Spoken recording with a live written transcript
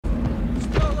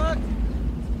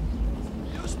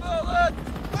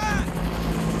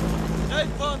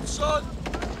great fun, son.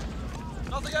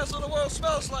 Nothing else in the world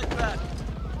smells like that.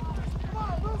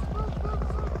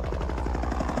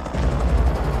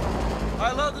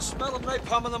 I love the smell of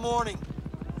napalm in the morning.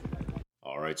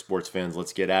 All right, sports fans,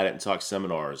 let's get at it and talk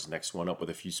seminars. Next one up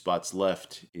with a few spots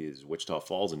left is Wichita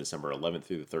Falls on December 11th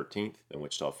through the 13th, then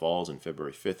Wichita Falls on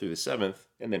February 5th through the 7th,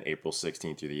 and then April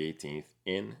 16th through the 18th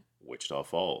in Wichita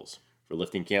Falls. For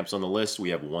lifting camps on the list, we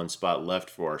have one spot left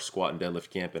for our squat and deadlift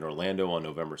camp in Orlando on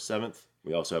November 7th.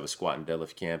 We also have a squat and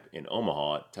deadlift camp in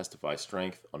Omaha at Testify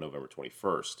Strength on November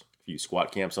 21st. A few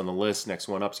squat camps on the list. Next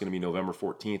one up is going to be November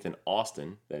 14th in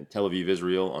Austin, then Tel Aviv,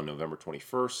 Israel on November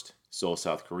 21st, Seoul,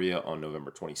 South Korea on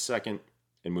November 22nd,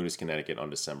 and Moodus, Connecticut on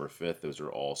December 5th. Those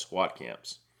are all squat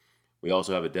camps. We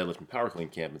also have a deadlift and power clean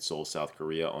camp in Seoul, South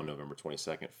Korea on November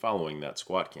 22nd following that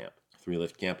squat camp.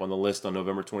 3-lift camp on the list on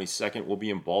November 22nd will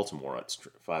be in Baltimore at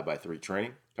 5x3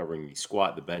 training, covering the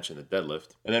squat, the bench, and the deadlift.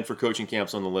 And then for coaching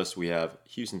camps on the list, we have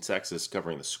Houston, Texas,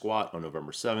 covering the squat on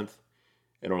November 7th,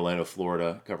 and Orlando,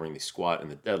 Florida, covering the squat and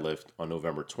the deadlift on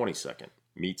November 22nd.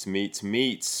 Meets.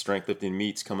 Strength lifting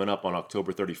meets coming up on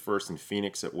October 31st in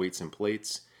Phoenix at Weights and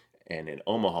Plates, and in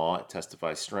Omaha at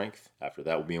Testify Strength. After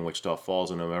that, we'll be in Wichita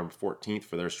Falls on November 14th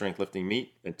for their strength lifting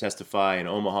meet. And Testify in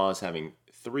Omaha is having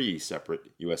 3 separate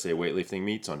USA weightlifting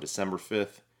meets on December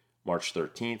 5th, March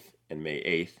 13th, and May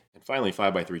 8th. And finally,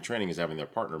 5x3 Training is having their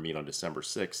partner meet on December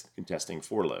 6th, contesting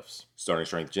 4 lifts. Starting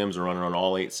Strength gyms are running on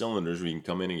all 8 cylinders where you can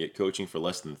come in and get coaching for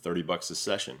less than $30 a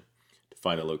session. To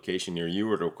find a location near you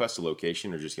or to request a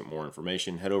location or just get more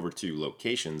information, head over to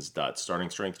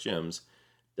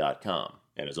locations.startingstrengthgyms.com.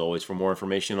 And as always, for more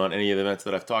information on any of the events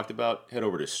that I've talked about, head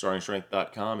over to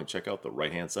startingstrength.com and check out the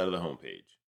right-hand side of the homepage.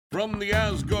 From the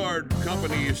Asgard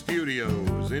Company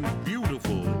Studios in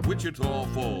beautiful Wichita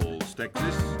Falls,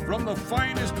 Texas, from the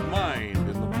finest mind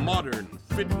in the modern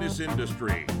fitness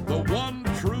industry, the one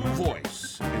true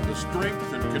voice in the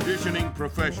strength and conditioning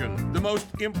profession, the most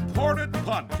important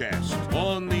podcast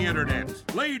on the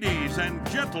internet. Ladies and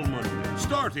gentlemen,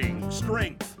 Starting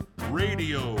Strength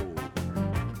Radio.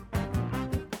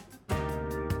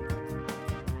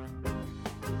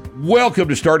 Welcome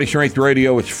to Starting Strength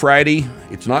Radio. It's Friday.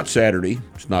 It's not Saturday.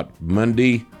 It's not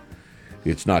Monday.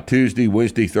 It's not Tuesday,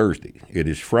 Wednesday, Thursday. It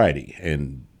is Friday.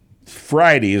 And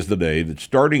Friday is the day that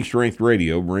Starting Strength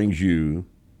Radio brings you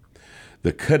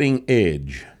the cutting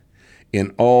edge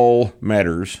in all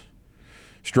matters: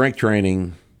 strength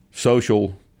training,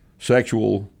 social,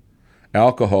 sexual,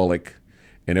 alcoholic,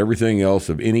 and everything else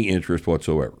of any interest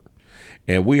whatsoever.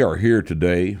 And we are here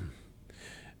today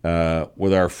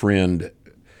with our friend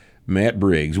Matt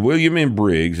Briggs. William M.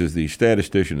 Briggs is the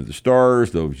statistician of the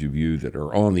stars. Those of you that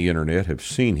are on the internet have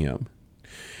seen him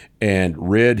and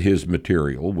read his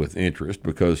material with interest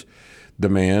because the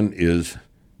man is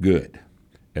good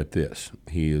at this.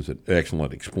 He is an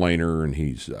excellent explainer, and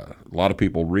he's a lot of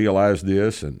people realize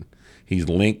this, and he's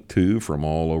linked to from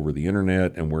all over the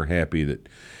internet, and we're happy that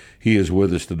he is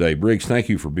with us today. Briggs, thank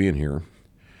you for being here.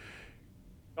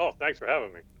 Oh, thanks for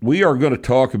having me. We are going to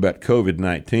talk about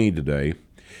COVID-19 today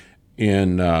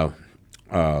in the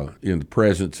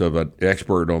presence of an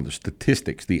expert on the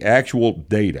statistics, the actual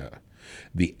data,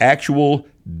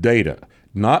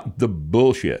 not the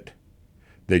bullshit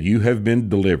that you have been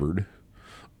delivered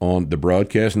on the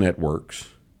broadcast networks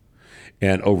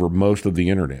and over most of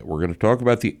the internet. We're going to talk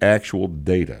about the actual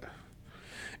data.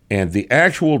 And the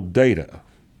actual data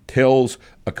tells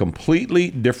a completely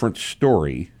different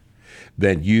story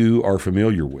than you are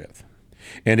familiar with.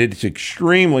 And it's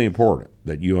extremely important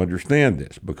that you understand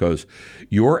this because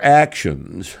your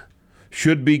actions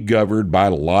should be governed by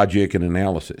logic and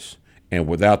analysis. And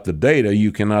without the data,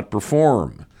 you cannot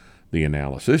perform the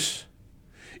analysis,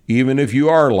 even if you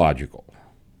are logical.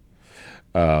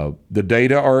 The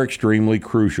data are extremely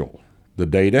crucial. The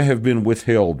data have been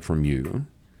withheld from you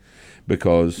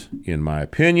because, in my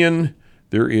opinion,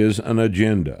 there is an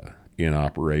agenda in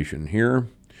operation here.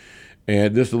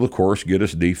 And this will, of course, get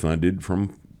us defunded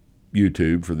from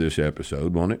YouTube for this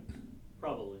episode, won't it?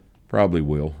 Probably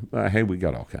will. Hey, we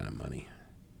got all kind of money.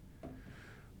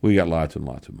 We got lots and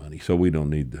lots of money, so we don't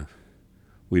need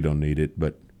it.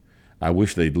 But I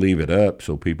wish they'd leave it up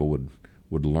so people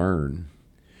would learn.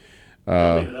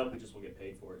 Leave it up, we just won't get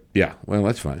paid for it. Yeah, well,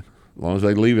 that's fine. As long as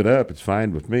they leave it up, it's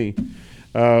fine with me.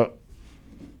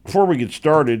 Before we get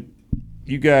started,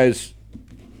 you guys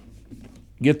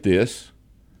get this.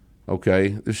 Okay,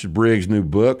 this is Briggs' new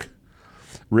book,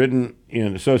 written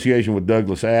in association with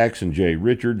Douglas Axe and Jay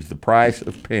Richards, The Price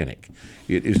of Panic.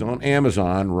 It is on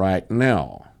Amazon right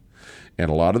now. And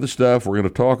a lot of the stuff we're going to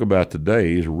talk about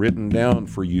today is written down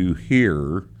for you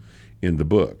here in the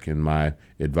book. And my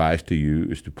advice to you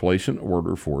is to place an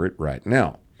order for it right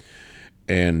now.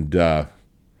 And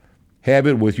have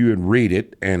it with you and read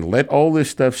it and let all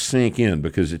this stuff sink in,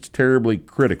 because it's terribly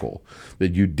critical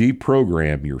that you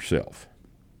deprogram yourself.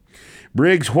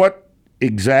 Briggs, what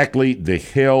exactly the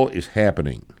hell is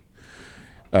happening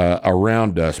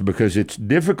around us? Because it's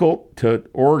difficult to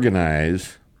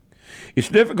organize. It's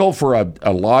difficult for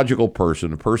a logical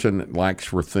person, a person that likes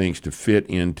for things to fit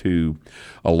into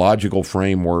a logical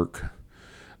framework,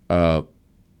 to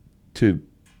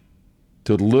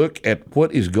look at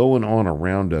what is going on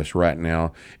around us right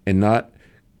now and not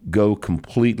go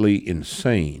completely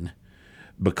insane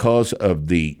because of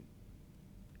the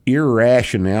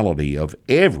irrationality of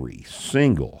every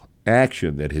single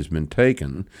action that has been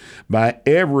taken by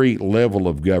every level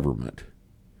of government.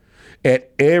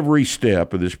 At every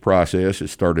step of this process, it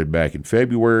started back in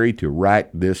February to right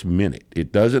this minute.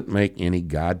 It doesn't make any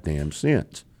goddamn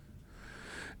sense.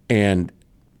 And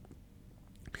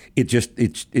it's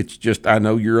just, I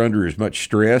know you're under as much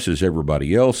stress as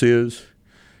everybody else is.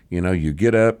 You know, you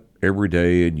get up every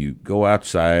day and you go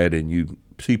outside and you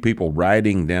see people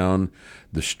riding down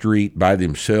the street by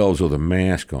themselves with a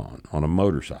mask on a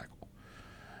motorcycle.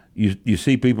 You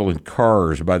see people in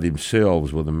cars by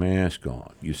themselves with a mask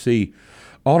on. You see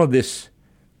all of this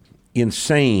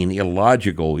insane,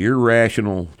 illogical,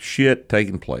 irrational shit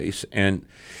taking place, and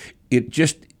it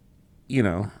just, you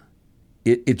know,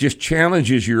 it just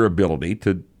challenges your ability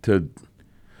to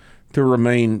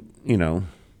remain, you know,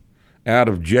 out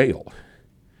of jail.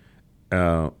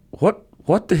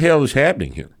 What the hell is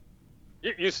happening here?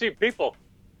 You see people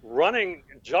running,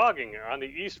 jogging on the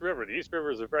East River. The East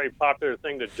River is a very popular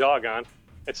thing to jog on.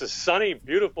 It's a sunny,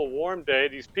 beautiful, warm day.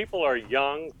 These people are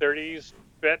young, 30s,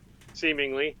 fit,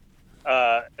 seemingly,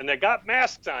 and they got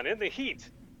masks on in the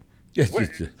heat.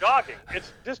 Jogging.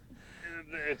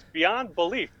 It's beyond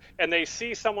belief. And they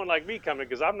see someone like me coming,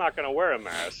 because I'm not going to wear a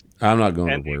mask. I'm not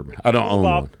going to wear one. I don't own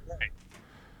one.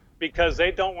 Because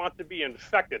they don't want to be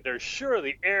infected. They're sure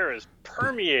the air is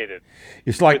permeated.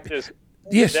 It's like with this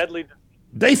yes, deadly.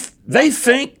 they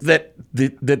think that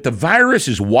the virus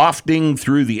is wafting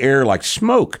through the air like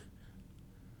smoke.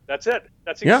 That's it.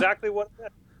 That's exactly what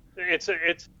it is.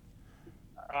 It's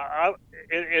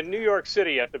in New York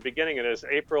City at the beginning of this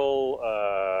April,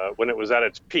 when it was at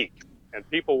its peak, and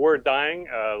people were dying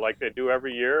like they do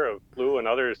every year of flu and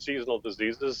other seasonal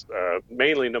diseases,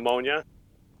 mainly pneumonia.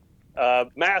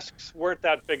 Masks weren't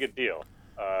that big a deal.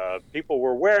 People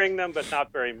were wearing them, but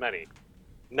not very many.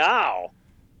 Now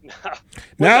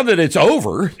that it's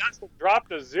over,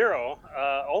 dropped to zero,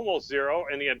 almost zero,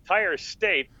 in the entire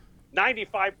state.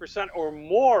 95% or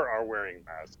more are wearing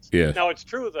masks. Yes. Now, it's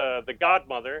true the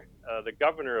godmother, the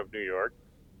governor of New York,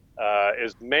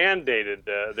 is mandated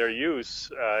their use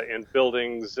in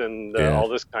buildings and all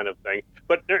this kind of thing.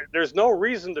 But there's no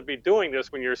reason to be doing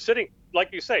this when you're sitting,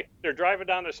 like you say, they're driving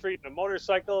down the street in a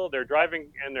motorcycle, they're driving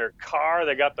in their car,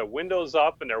 they got the windows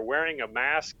up and they're wearing a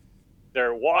mask.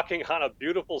 They're walking on a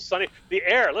beautiful sunny, the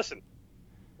air is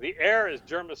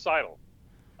germicidal.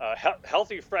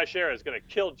 Healthy, fresh air is going to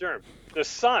kill germs. The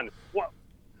sun,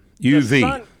 UV. The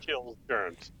sun kills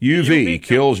germs. UV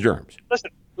kills germs.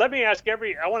 Listen, let me ask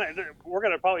we're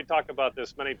going to probably talk about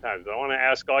this many times, but I want to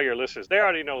ask all your listeners. They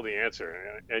already know the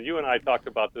answer, and you and I talked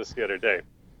about this the other day.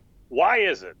 Why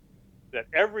is it that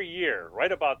every year,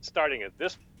 right about starting at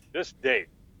this date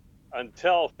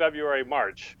until February,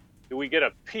 March, do we get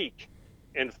a peak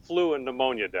in flu and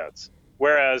pneumonia deaths,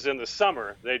 whereas in the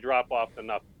summer they drop off to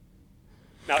nothing?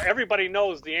 Now, everybody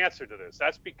knows the answer to this.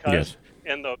 That's because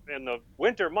in the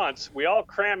winter months, we all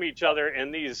cram each other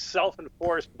in these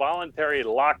self-enforced voluntary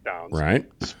lockdowns, right,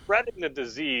 spreading the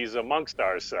disease amongst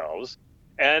ourselves.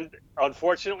 And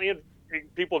unfortunately,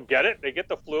 people get it. They get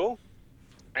the flu,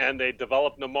 and they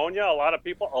develop pneumonia. A lot of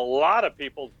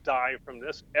people die from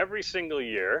this every single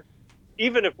year.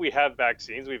 Even if we have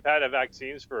vaccines, we've had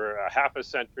vaccines for half a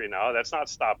century now. That's not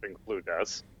stopping flu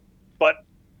deaths. But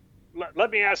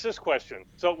let me ask this question.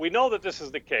 So we know that this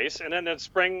is the case, and then in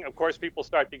spring, of course, people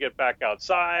start to get back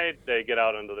outside. They get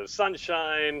out into the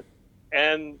sunshine,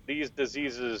 and these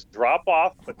diseases drop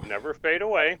off, but never fade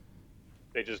away.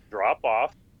 They just drop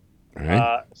off.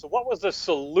 Right. So what was the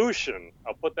solution?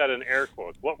 I'll put that in air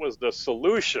quotes. What was the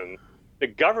solution the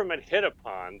government hit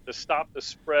upon to stop the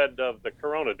spread of the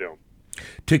corona doom?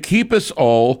 To keep us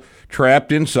all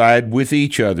trapped inside with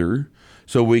each other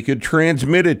so we could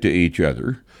transmit it to each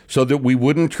other, so that we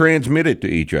wouldn't transmit it to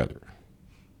each other.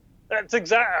 That's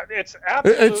exactly. It's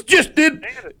absolutely. It's just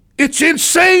it's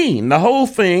insane. The whole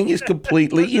thing is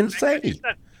completely insane.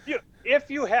 if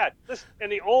you had this in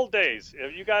the old days,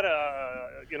 if you got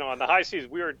on the high seas,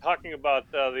 we were talking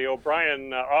about the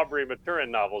O'Brien, Aubrey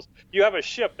Maturin novels. You have a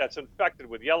ship that's infected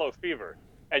with yellow fever,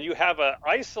 and you have a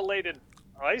isolated,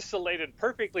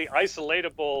 perfectly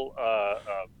isolatable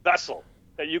vessel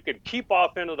that you can keep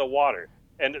off into the water.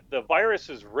 And the virus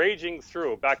is raging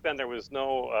through. Back then, there was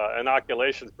no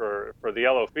inoculation for the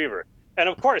yellow fever. And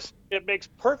of course, it makes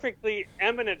perfectly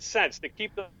eminent sense to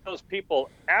keep those people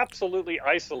absolutely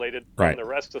isolated from the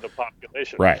rest of the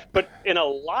population. Right. But in a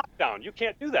lockdown, you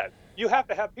can't do that. You have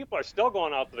to have people are still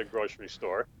going out to the grocery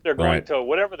store. They're going to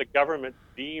whatever the government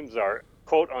deems are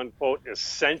quote unquote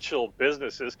essential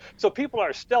businesses. So people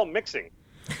are still mixing.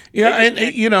 Yeah,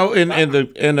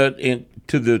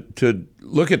 to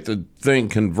look at the thing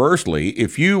conversely,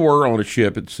 if you were on a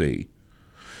ship at sea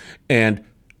and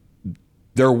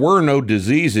there were no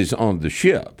diseases on the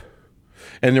ship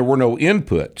and there were no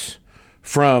inputs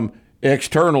from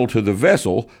external to the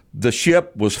vessel, the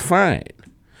ship was fine.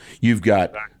 You've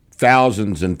got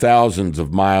thousands and thousands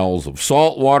of miles of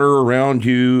salt water around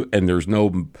you, and there's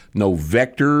no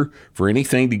vector for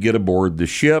anything to get aboard the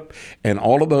ship, and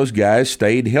all of those guys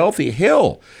stayed healthy.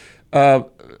 Hell,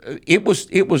 it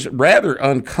was rather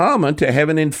uncommon to have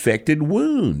an infected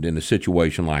wound in a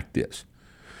situation like this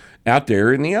out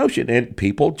there in the ocean, and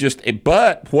people just.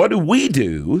 But what do we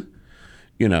do?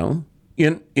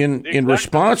 In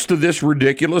response to this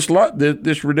ridiculous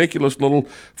little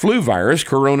flu virus,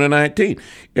 Corona-19,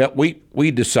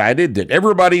 we decided that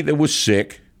everybody that was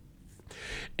sick,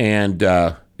 and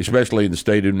especially in the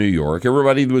state of New York,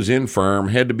 everybody that was infirm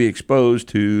had to be exposed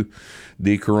to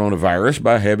the coronavirus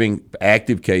by having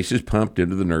active cases pumped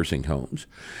into the nursing homes,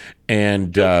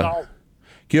 and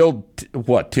killed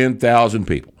 10,000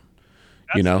 people.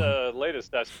 That's the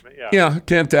latest estimate, yeah. Yeah,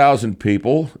 10,000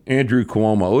 people. Andrew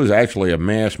Cuomo is actually a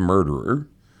mass murderer,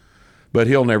 but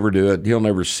he'll never do it. He'll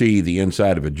never see the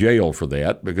inside of a jail for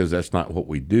that, because that's not what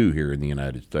we do here in the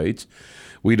United States.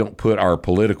 We don't put our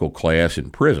political class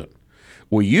in prison.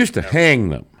 We used to hang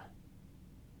them.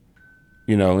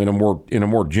 In a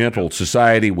more gentle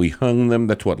society, we hung them.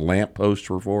 That's what lampposts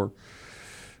were for.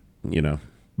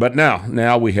 But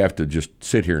now we have to just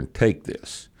sit here and take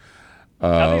this.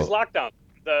 Now these lockdowns.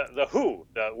 The WHO,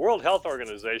 the World Health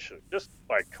Organization, just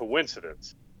by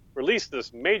coincidence, released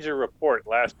this major report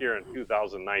last year in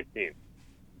 2019,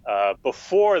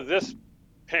 before this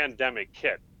pandemic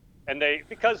hit. And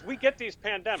because we get these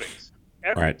pandemics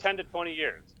every 10 to 20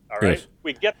 years, all right? Yes.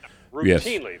 We get them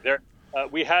routinely. Yes.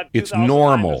 We had it's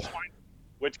normal,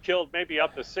 which killed maybe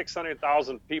up to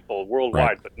 600,000 people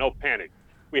worldwide, but no panic.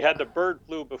 We had the bird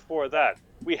flu before that.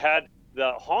 We had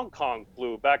the Hong Kong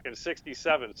flu back in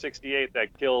 67, 68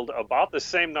 that killed about the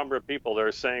same number of people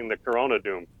they're saying the Corona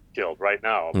doom killed right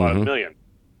now, about 1 million.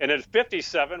 And in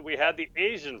 57, we had the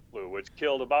Asian flu, which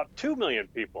killed about 2 million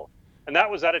people. And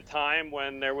that was at a time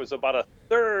when there was about a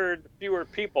third fewer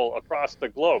people across the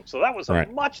globe. So that was a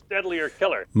much deadlier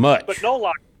killer. Much. But no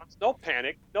lockdowns, no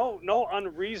panic, no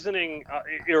unreasoning,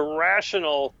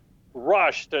 irrational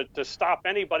rush to stop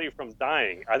anybody from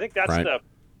dying. I think that's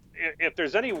if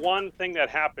there's any one thing that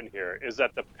happened here is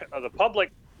that the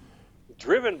public,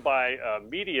 driven by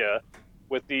media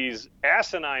with these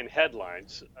asinine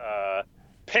headlines,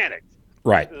 panicked.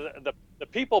 Right. The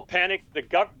people panicked.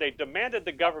 They demanded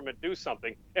the government do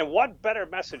something. And what better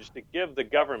message to give the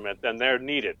government than they're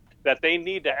needed? That they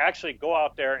need to actually go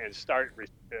out there and start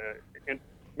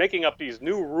making up these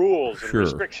new rules and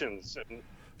restrictions and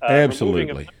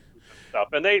absolutely.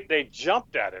 Stuff. And they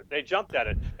jumped at it.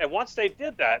 And once they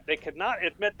did that, they could not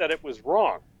admit that it was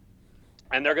wrong.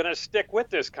 And they're going to stick with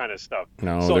this kind of stuff.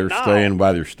 No, so they're staying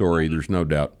by their story. There's no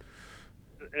doubt.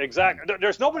 Exactly.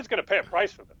 There's nobody's going to pay a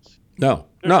price for this. No.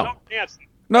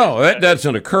 That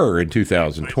doesn't occur in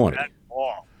 2020. At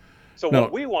all. So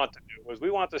what we want to do is we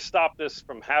want to stop this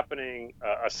from happening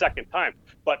a second time.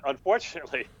 But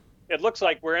unfortunately, it looks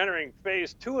like we're entering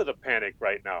phase 2 of the panic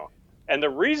right now. And the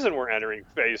reason we're entering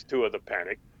phase 2 of the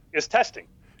panic is testing.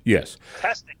 Yes.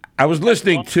 Testing. I was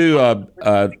listening to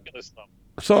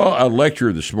saw a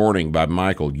lecture this morning by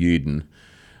Michael Yeadon,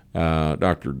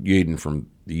 Dr. Yeadon from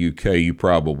the UK. You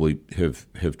probably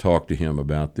have talked to him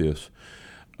about this.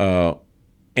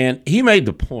 And he made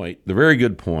the very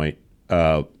good point,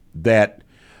 that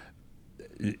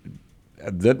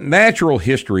the natural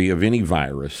history of any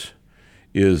virus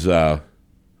is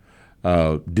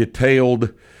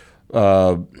detailed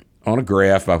on a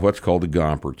graph by what's called the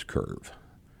Gompertz curve.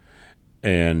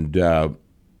 And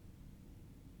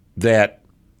that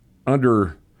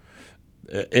under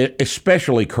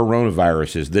especially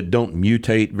coronaviruses that don't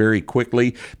mutate very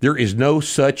quickly, there is no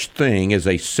such thing as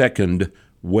a second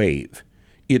wave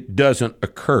it doesn't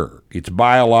occur. It's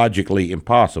biologically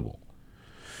impossible.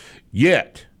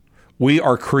 Yet, we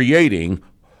are creating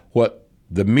what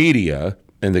the media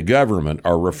and the government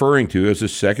are referring to as a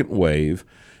second wave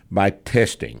by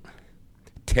testing.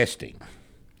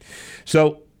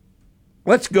 So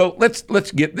let's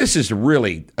get, this is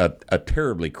really a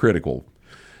terribly critical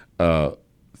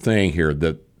thing here,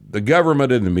 that the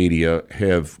government and the media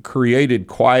have created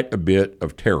quite a bit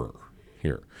of terror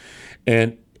here.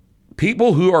 And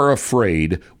people who are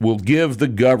afraid will give the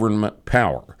government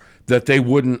power that they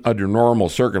wouldn't, under normal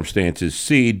circumstances,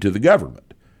 cede to the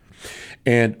government.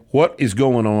 And what is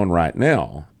going on right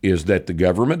now is that the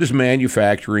government is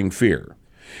manufacturing fear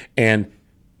and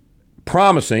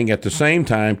promising at the same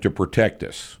time to protect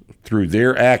us through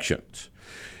their actions.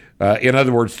 In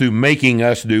other words, through making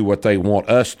us do what they want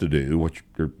us to do, which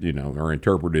are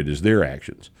interpreted as their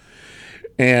actions.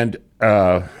 And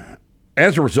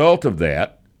as a result of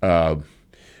that,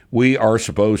 we are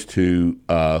supposed to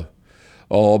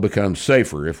all become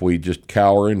safer if we just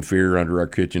cower in fear under our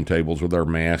kitchen tables with our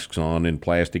masks on in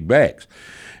plastic bags.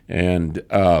 And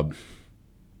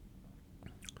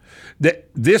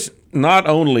this not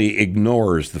only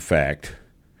ignores the fact,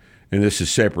 and this is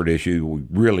a separate issue we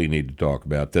really need to talk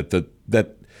about,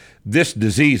 that this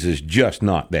disease is just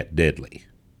not that deadly,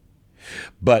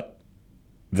 but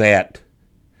that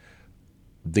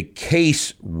the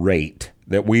case rate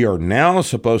that we are now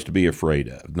supposed to be afraid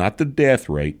of, not the death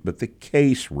rate, but the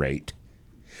case rate,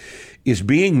 is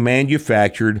being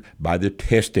manufactured by the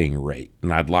testing rate.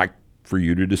 And I'd like for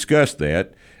you to discuss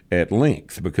that at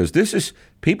length, because this is,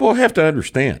 people have to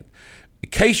understand, the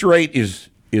case rate is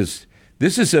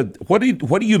what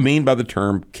do you mean by the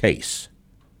term case?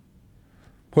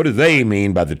 What do they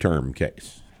mean by the term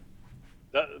case?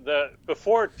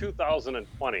 Before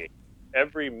 2020,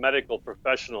 every medical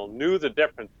professional knew the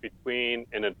difference between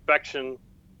an infection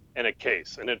and a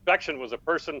case. An infection was a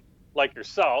person like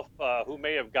yourself who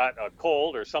may have got a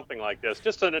cold or something like this,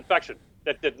 just an infection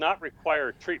that did not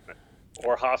require treatment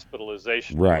or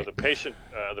hospitalization. Right. Or the patient,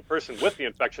 the person with the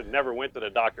infection never went to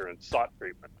the doctor and sought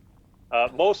treatment.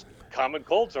 Most common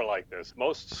colds are like this.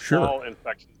 Most small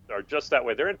infections are just that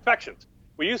way. They're infections.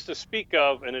 We used to speak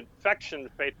of an infection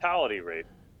fatality rate.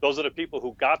 Those are the people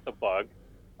who got the bug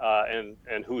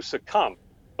and who succumbed.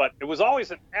 But it was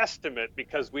always an estimate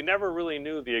because we never really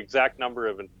knew the exact number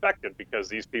of infected because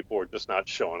these people were just not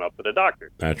showing up to the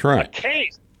doctor. That's right.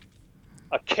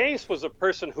 A case was a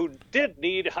person who did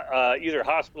need either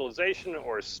hospitalization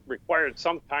or required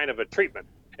some kind of a treatment.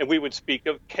 And we would speak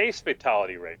of case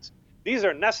fatality rates. These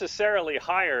are necessarily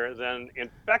higher than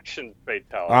infection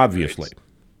fatality Obviously. rates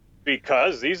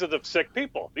because these are the sick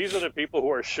people. These are the people who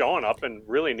are showing up and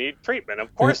really need treatment.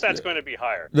 Of course, that's going to be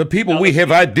higher. The people now, we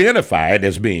have identified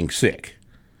as being sick.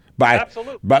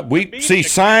 Absolutely. But we see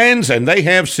signs and they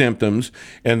have symptoms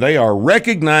and they are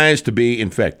recognized to be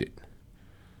infected.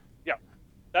 Yeah,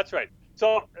 that's right.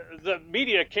 So the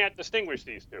media can't distinguish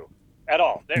these two at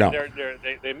all.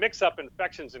 They mix up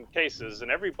infections and cases,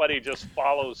 and everybody just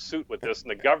follows suit with this,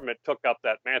 and the government took up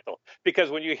that mantle. Because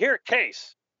when you hear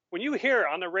case, when you hear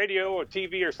on the radio or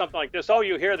TV or something like this,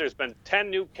 you hear there's been 10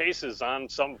 new cases on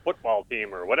some football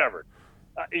team or whatever.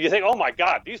 You think, oh my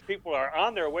God, these people are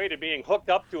on their way to being hooked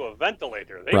up to a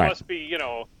ventilator. They must be,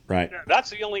 Right. That's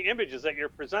the only images that you're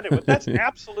presented with. That's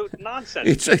absolute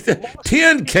nonsense. It's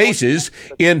 10 cases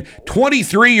in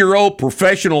 23-year-old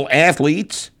professional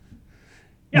athletes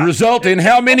result in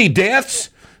how many deaths?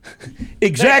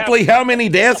 Exactly how many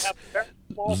deaths? Have very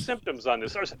small symptoms on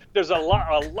this. There's a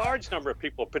large number of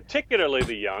people, particularly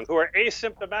the young, who are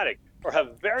asymptomatic or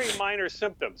have very minor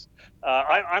symptoms.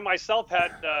 I myself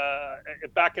had,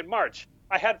 back in March,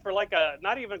 I had for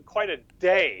not even quite a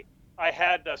day, I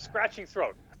had a scratchy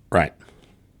throat. Right.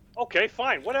 Okay,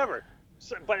 fine, whatever.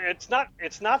 So, but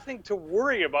it's nothing to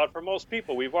worry about for most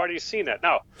people. We've already seen that.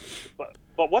 Now,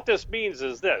 but what this means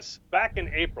is this. Back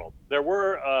in April, there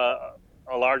were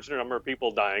a large number of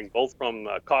people dying, both from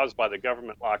caused by the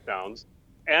government lockdowns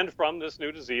and from this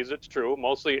new disease. It's true.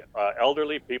 Mostly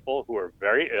elderly people who are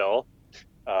very ill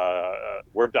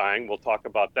were dying. We'll talk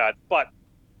about that. But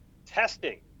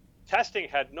testing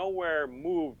had nowhere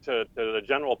moved to the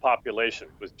general population.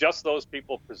 It was just those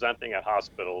people presenting at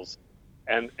hospitals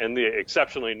and the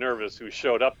exceptionally nervous who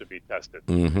showed up to be tested.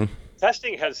 Mm-hmm.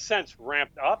 Testing has since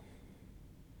ramped up.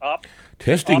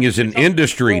 Testing is an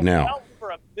industry now. Well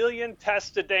over 1 million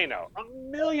tests a day now.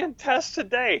 1 million tests a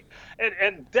day.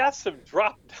 And deaths have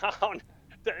dropped down.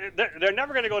 They're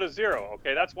never going to go to zero.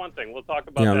 Okay, that's one thing. We'll talk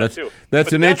about that too.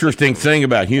 That's an interesting thing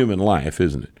about human life,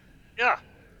 isn't it? Yeah.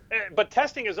 But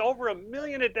testing is over 1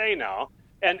 million a day now.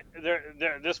 And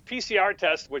this PCR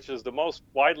test, which is the most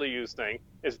widely used thing,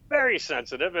 is very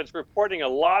sensitive. It's reporting a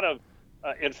lot of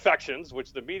infections,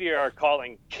 which the media are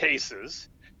calling cases.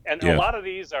 And a lot of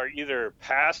these are either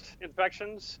past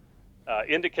infections,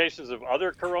 indications of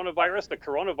other coronavirus. The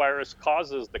coronavirus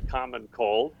causes the common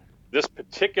cold. This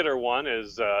particular one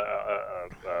is,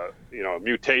 a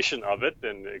mutation of it,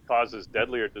 and it causes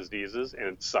deadlier diseases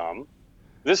in some.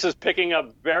 This is picking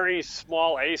up very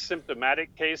small asymptomatic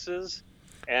cases.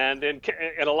 And in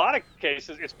a lot of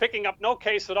cases, it's picking up no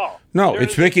case at all. No,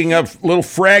 it's picking up little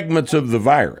fragments of the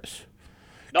virus.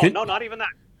 No, not even that.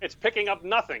 It's picking up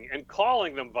nothing and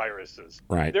calling them viruses.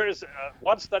 Right. There's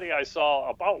one study I saw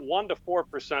about 1 to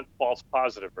 4% false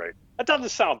positive rate. That doesn't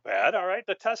sound bad, all right?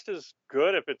 The test is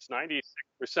good if it's 96%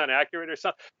 accurate or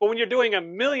something. But when you're doing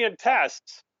 1 million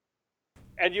tests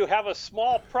and you have a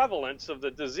small prevalence of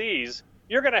the disease,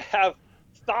 you're going to have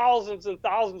thousands and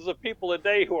thousands of people a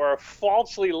day who are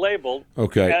falsely labeled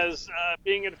as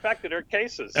being infected or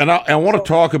cases. And I want to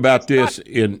talk about this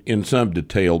in some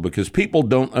detail, because people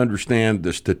don't understand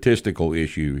the statistical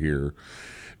issue here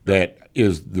that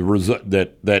is the result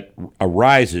that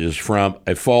arises from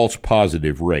a false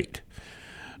positive rate.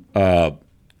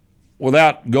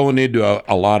 Without going into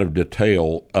a lot of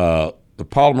detail, the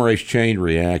polymerase chain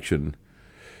reaction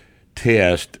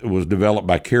test was developed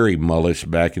by Kary Mullis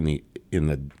back in the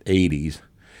 80s,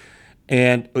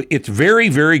 and it's very,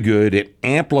 very good at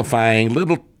amplifying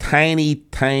little tiny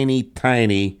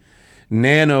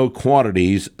nano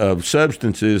quantities of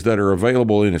substances that are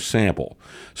available in a sample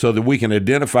so that we can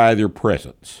identify their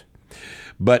presence.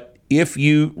 But if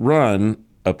you run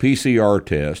a PCR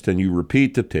test and you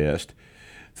repeat the test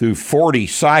through 40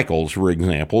 cycles, for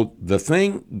example, the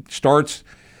thing starts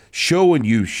showing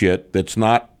you shit that's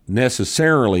not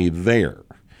necessarily there.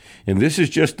 And this is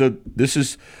just the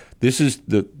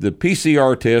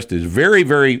PCR test is very,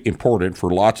 very important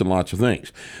for lots and lots of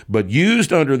things. But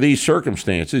used under these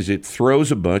circumstances, it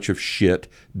throws a bunch of shit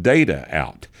data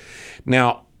out.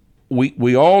 Now,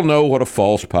 we all know what a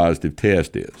false positive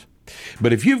test is.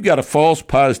 But if you've got a false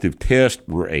positive test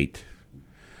rate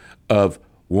of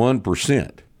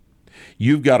 1%,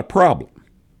 you've got a problem.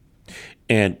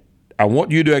 And I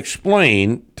want you to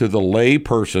explain to the lay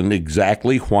person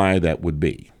exactly why that would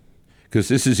be. Because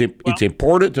it's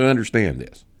important to understand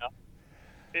this.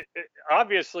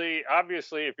 Obviously,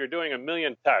 if you're doing 1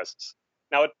 million tests,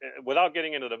 now without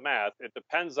getting into the math, it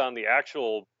depends on the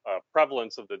actual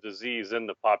prevalence of the disease in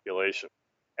the population.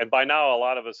 And by now, a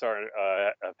lot of us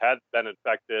have been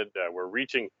infected. We're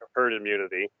reaching herd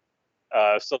immunity,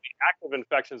 so the active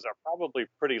infections are probably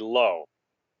pretty low.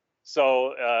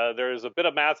 So there's a bit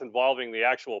of math involving the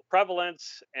actual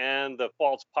prevalence and the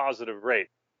false positive rate,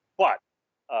 but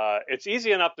it's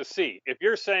easy enough to see. If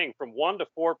you're saying from 1 to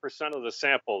 4% of the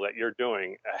sample that you're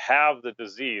doing have the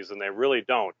disease and they really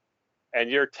don't, and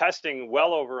you're testing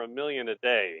well over 1 million a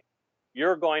day,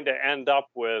 you're going to end up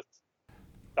with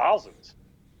thousands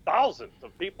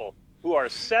of people who are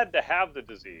said to have the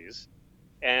disease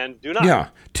and do not. Yeah,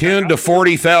 10 to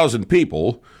 40,000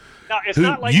 people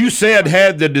who you said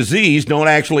had the disease don't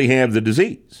actually have the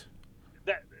disease.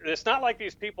 It's not like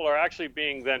these people are actually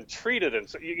being then treated. And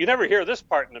so you never hear this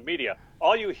part in the media.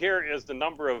 All you hear is the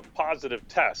number of positive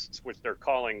tests, which they're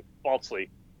calling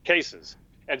falsely cases.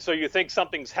 And so you think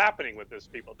something's happening with these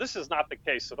people. This is not the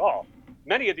case at all.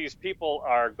 Many of these people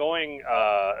are going,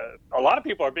 a lot of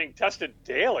people are being tested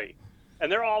daily,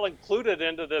 and they're all included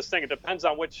into this thing. It depends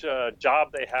on which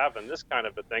job they have and this kind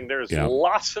of a thing. There's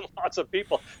lots and lots of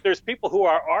people. There's people who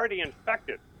are already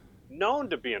infected, known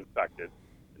to be infected,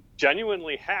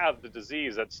 genuinely have the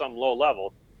disease at some low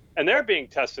level, and they're being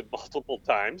tested multiple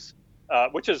times,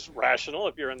 which is rational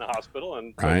if you're in the hospital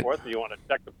and so forth. You want to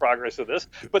check the progress of this,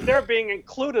 but they're being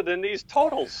included in these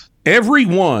totals. Every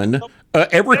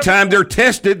time they're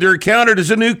tested, they're counted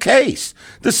as a new case.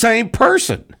 The same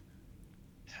person.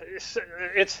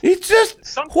 It's just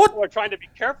some people are trying to be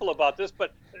careful about this,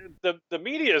 but the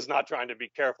media is not trying to be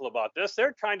careful about this.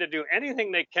 They're trying to do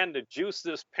anything they can to juice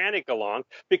this panic along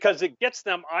because it gets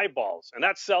them eyeballs and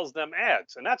that sells them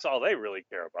ads, and that's all they really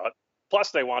care about. Plus,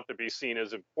 they want to be seen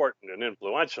as important and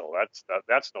influential.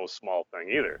 That's no small thing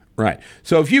either. Right.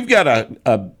 So if you've got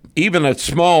even a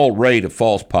small rate of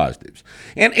false positives,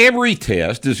 and every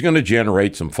test is going to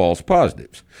generate some false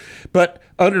positives, but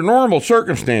under normal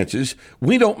circumstances,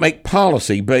 we don't make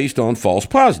policy based on false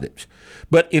positives.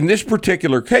 But in this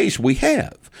particular case, we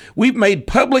have. We've made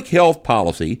public health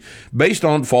policy based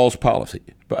on false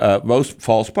positives.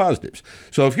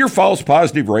 So if your false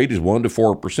positive rate is 1 to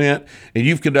 4%, and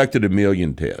you've conducted 1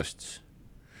 million tests,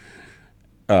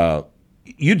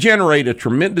 you generate a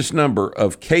tremendous number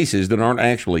of cases that aren't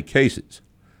actually cases,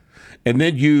 and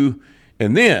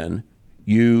then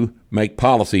you make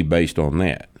policy based on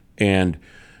that. And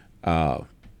I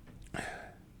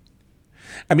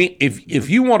mean, if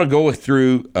you want to go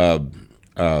through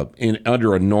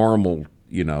under a normal,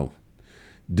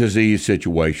 disease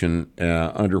situation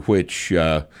under which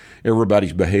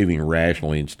everybody's behaving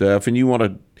rationally and stuff, and you want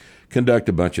to conduct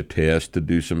a bunch of tests to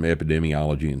do some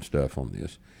epidemiology and stuff on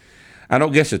this, I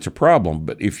don't guess it's a problem.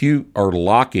 But if you are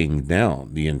locking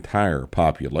down the entire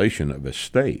population of a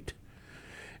state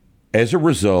as a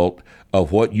result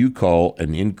of what you call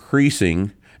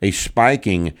a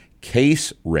spiking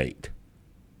case rate,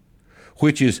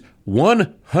 which is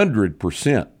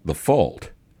 100% the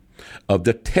fault of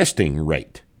the testing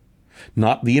rate,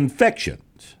 not the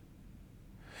infections,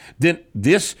 then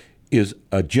this is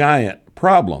a giant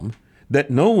problem that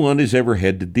no one has ever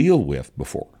had to deal with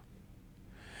before.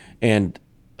 And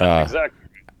Exactly.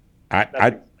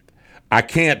 I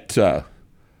can't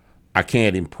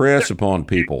impress upon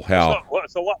people how.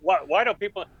 So why don't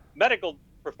people, medical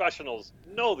professionals,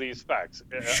 know these facts?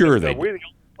 Sure they do.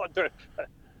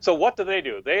 So what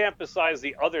do? They emphasize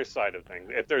the other side of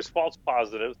things. If there's false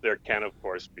positives, there can, of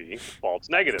course, be false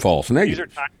negatives. False negatives. These are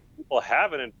times people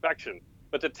have an infection,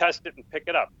 but the test didn't pick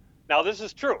it up. Now, this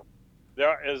is true.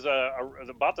 There is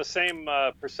about the same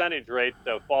percentage rate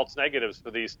of false negatives for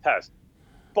these tests.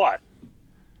 But,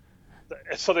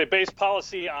 so they base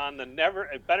policy on the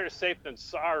better safe than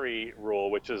sorry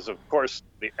rule, which is, of course,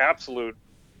 the absolute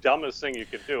dumbest thing you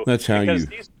could do. That's how you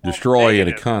destroy an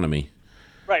economy.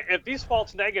 Right. If these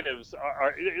false negatives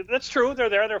are that's true,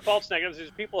 they're false negatives.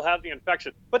 These people have the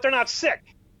infection, but they're not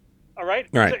sick. All right.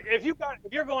 Right. So if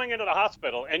you're going into the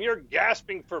hospital and you're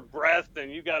gasping for breath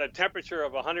and you got a temperature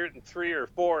of 103 or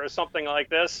 4 or something like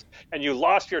this, and you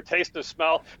lost your taste of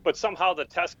smell, but somehow the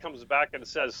test comes back and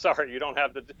says, sorry, you don't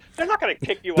have they're not going to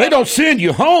kick you out. They don't send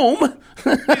you home.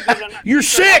 You're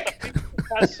sick. The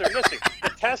tests are missing.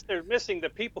 The tests are missing the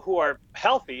people who are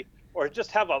healthy or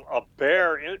just have a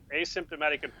bare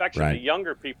asymptomatic infection, right. The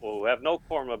younger people who have no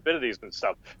comorbidities and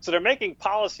stuff. So they're making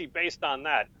policy based on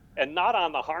that and not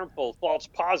on the harmful false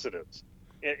positives.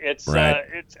 It's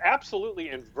absolutely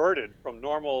inverted from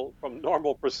normal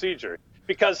procedure.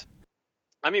 Because,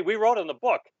 I mean, we wrote in the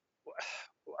book,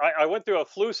 I went through a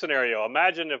flu scenario.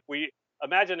 Imagine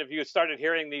if you started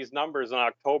hearing these numbers in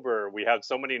October. We had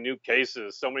so many new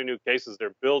cases.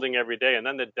 They're building every day, and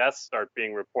then the deaths start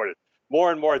being reported.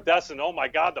 More and more deaths, and oh my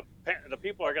God, the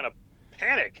people are going to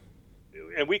panic.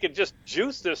 And we could just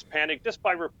juice this panic just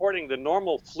by reporting the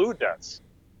normal flu deaths.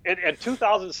 In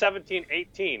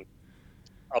 2017-18,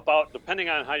 about, depending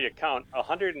on how you count,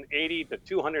 180 to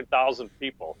 200,000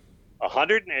 people,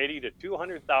 180 to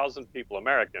 200,000 people,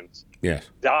 Americans,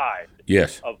 died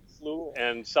of flu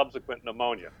and subsequent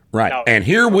pneummonia. Right. Now, and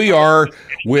here we are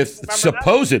with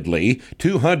supposedly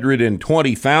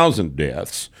 220,000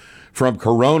 deaths from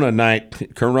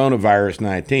coronavirus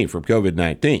 19, from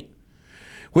COVID-19,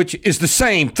 which is the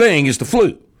same thing as the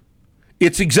flu.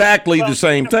 It's exactly the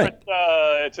same thing.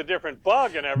 It's a different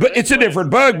bug and everything. But it's a different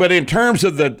bug. But in terms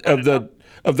of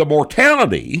the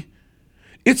mortality,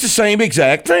 it's the same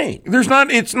exact thing.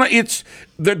 It's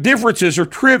the differences are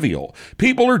trivial.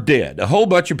 People are dead. A whole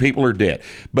bunch of people are dead.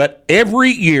 But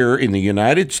every year in the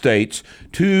United States,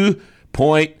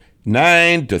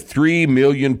 2.9 to 3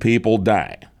 million people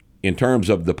die. In terms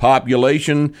of the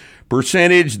population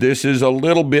percentage, this is a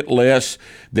little bit less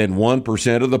than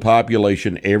 1% of the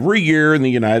population every year in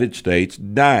the United States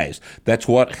dies. That's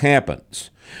what happens.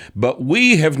 But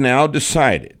we have now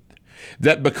decided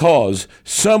that because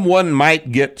someone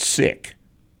might get sick,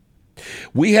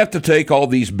 we have to take all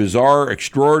these bizarre,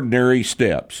 extraordinary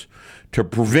steps to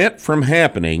prevent from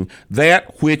happening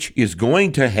that which is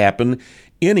going to happen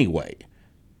anyway,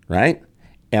 right?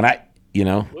 And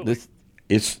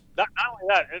it's... Not only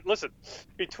that, listen,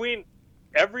 between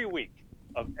every week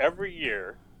of every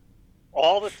year,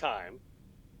 all the time,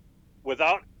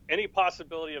 without any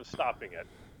possibility of stopping it,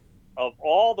 of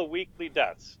all the weekly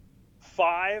deaths,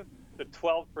 5 to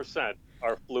 12%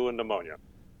 are flu and pneumonia.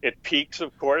 It peaks,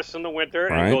 of course, in the winter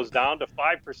and goes down to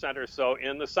 5% or so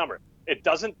in the summer. It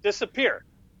doesn't disappear.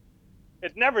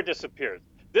 It never disappears.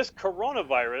 This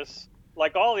coronavirus,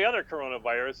 like all the other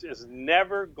coronavirus, is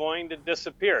never going to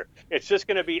disappear. It's just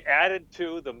going to be added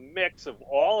to the mix of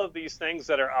all of these things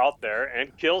that are out there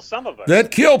and kill some of us.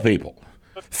 That kill people.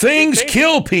 Things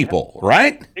kill people,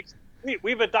 right?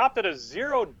 We've adopted a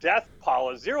zero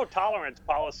tolerance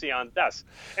policy on deaths,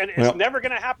 and it's never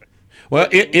going to happen. Well,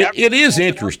 it is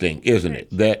interesting, isn't it,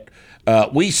 that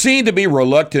We seem to be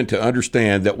reluctant to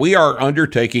understand that we are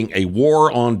undertaking a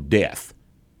war on death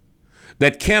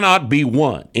that cannot be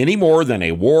won any more than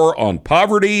a war on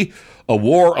poverty, a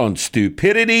war on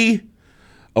stupidity,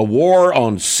 a war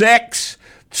on sex.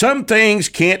 Some things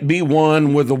can't be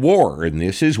won with a war, and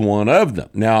this is one of them.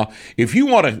 Now, if you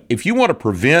want to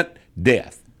prevent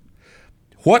death,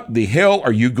 what the hell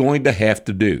are you going to have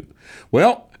to do?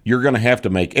 Well, you're going to have to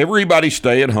make everybody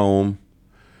stay at home,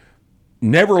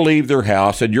 never leave their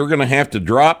house, and you're going to have to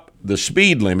drop the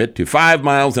speed limit to 5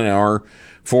 miles an hour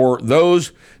for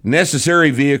those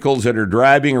necessary vehicles that are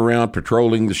driving around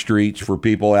patrolling the streets for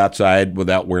people outside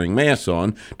without wearing masks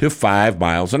on to 5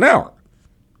 miles an hour.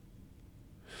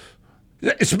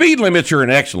 Speed limits are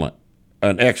an excellent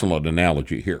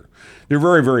analogy here. They're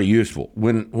very, very useful.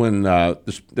 When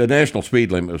the national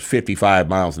speed limit was 55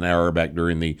 miles an hour back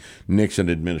during the Nixon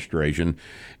administration,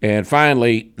 and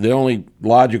finally, the only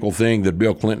logical thing that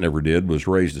Bill Clinton ever did was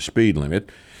raise the speed limit,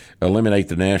 eliminate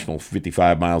the national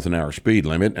 55 miles an hour speed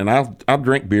limit, and I'll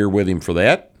drink beer with him for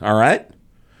that. All right,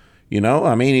 he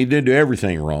didn't do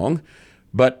everything wrong,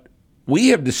 but we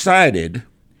have decided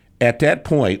at that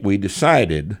point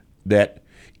that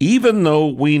even though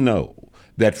we know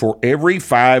that for every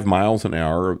 5 miles an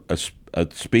hour a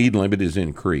speed limit is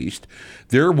increased,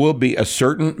 there will be a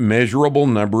certain measurable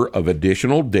number of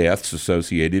additional deaths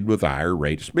associated with a higher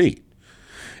rate of speed.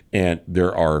 And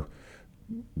there are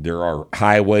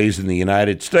highways in the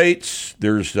United States.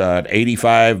 There's an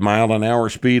 85 mile an hour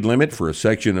speed limit for a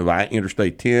section of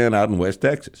Interstate 10 out in West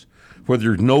Texas, where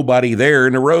there's nobody there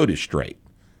and the road is straight.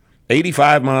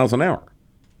 85 miles an hour.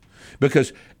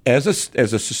 Because as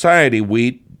a society,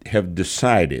 we have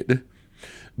decided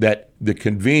that the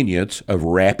convenience of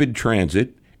rapid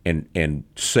transit and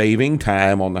saving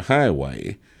time on the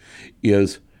highway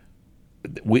is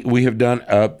we have done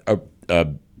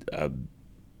a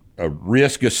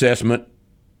risk assessment,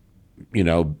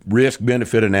 risk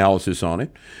benefit analysis on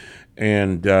it,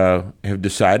 and have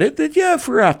decided that if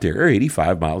we're out there,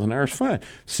 85 miles an hour is fine.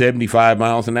 75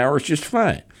 miles an hour is just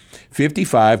fine.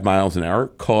 55 miles an hour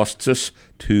costs us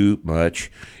too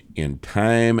much in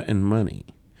time and money.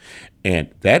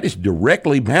 And that is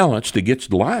directly balanced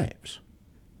against lives.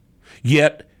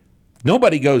 Yet,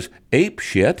 nobody goes ape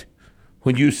shit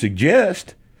when you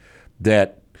suggest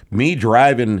that me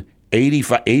driving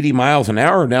 80 miles an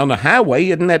hour down the highway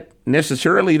isn't that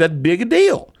necessarily that big a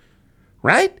deal,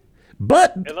 right?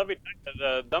 But hey, let me tell you,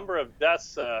 the number of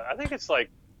deaths, I think it's like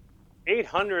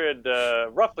 800,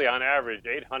 roughly on average,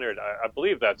 800, I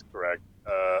believe that's correct,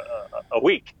 a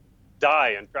week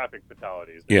die in traffic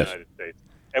fatalities in the United States.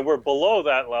 And we're below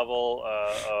that level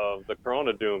of the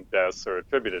corona doom deaths or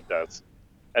attributed deaths.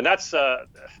 And that's, at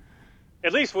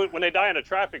least when they die in a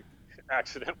traffic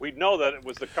accident, we know that it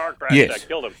was the car crash that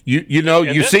killed them.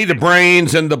 You see the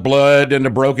brains and the blood and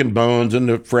the broken bones and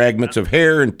the fragments of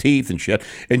hair and teeth and shit,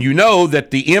 and you know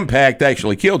that the impact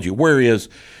actually killed you. Whereas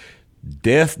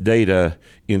death data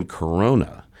in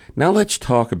corona, now let's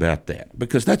talk about that,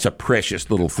 because that's a precious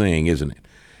little thing, isn't it?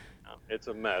 It's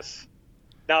a mess.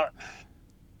 Now,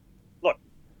 look,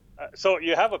 so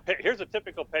you have here's a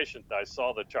typical patient I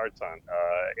saw the charts on.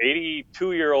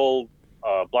 82-year-old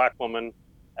black woman,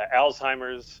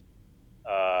 Alzheimer's,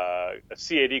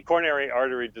 CAD, coronary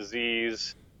artery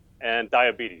disease, and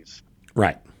diabetes.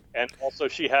 Right. And also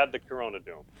she had the corona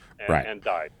doom and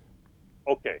died.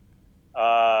 Okay.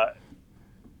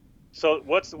 So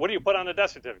what do you put on the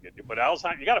death certificate? You put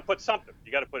Alzheimer's. You got to put something.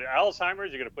 You got to put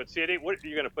Alzheimer's. You're going to put CAD. What are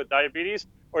you going to put? Diabetes,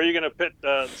 or are you going to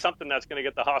put something that's going to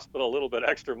get the hospital a little bit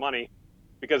extra money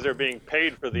because they're being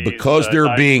paid for these? Because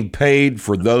they're being paid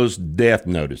for those death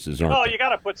notices, aren't they? You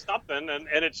got to put something, and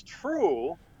it's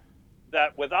true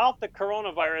that without the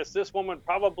coronavirus, this woman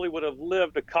probably would have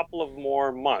lived a couple of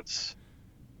more months,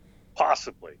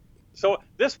 possibly. So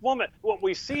this woman, what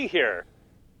we see here.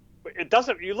 It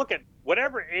doesn't. You look at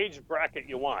whatever age bracket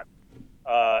you want.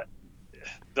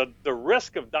 The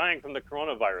risk of dying from the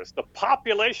coronavirus, the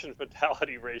population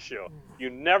fatality ratio,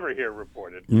 you never hear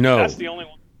reported. No, that's the only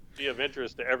one of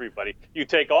interest to everybody. You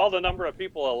take all the number of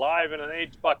people alive in an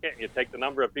age bucket, and you take the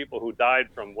number of people who died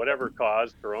from whatever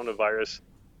cause, coronavirus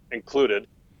included.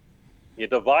 You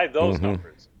divide those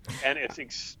numbers, and it's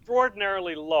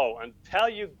extraordinarily low until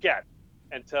you get.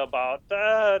 Until about,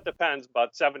 depends,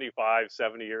 about 75,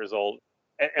 70 years old.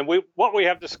 And what we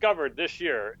have discovered this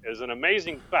year is an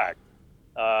amazing fact.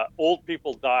 Old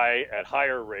people die at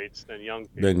higher rates than young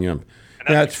people.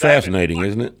 That's fascinating,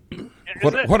 isn't it?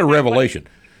 What a revelation.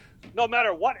 No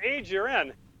matter what age you're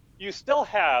in, you still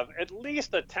have at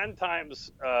least a 10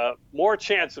 times more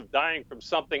chance of dying from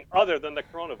something other than the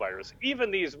coronavirus. Even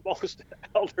these most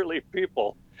elderly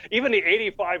people, even the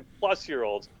 85 plus year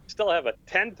olds, still have a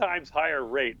 10 times higher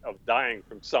rate of dying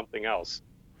from something else.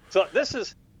 So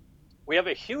we have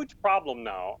a huge problem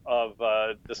now of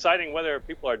deciding whether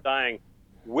people are dying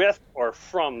with or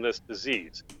from this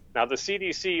disease. Now, the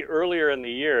CDC earlier in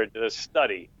the year did a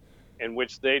study in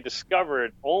which they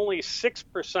discovered only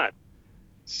 6%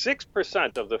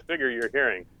 of the figure you're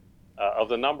hearing of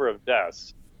the number of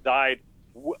deaths died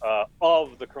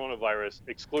of the coronavirus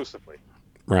exclusively.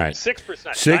 Right. 6%.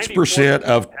 6%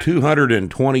 of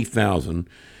 220,000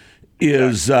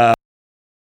 is,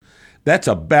 that's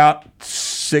about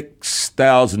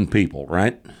 6,000 people,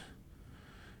 right?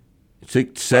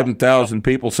 7,000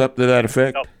 people, something to that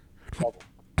effect?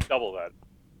 Double that.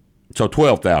 So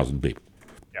 12,000 people.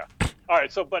 Yeah. All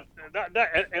right. So, but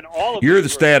and all of You're the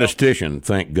statistician,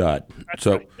 thank God.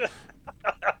 So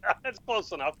that's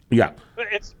close enough. yeah,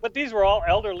 but these were all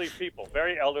elderly people,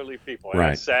 very elderly people. And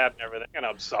Right. It's sad and everything. And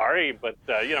I'm sorry, but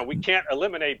we can't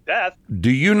eliminate death.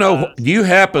 do you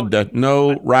happen to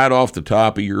know right off the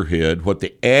top of your head what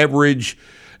the average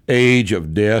age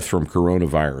of death from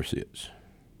coronavirus is?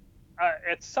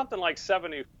 It's something like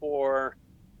 74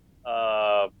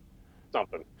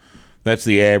 something. That's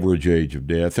the average age of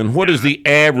death. And what is the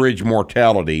average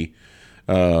mortality,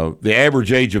 the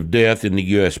average age of death in the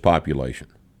U.S. population?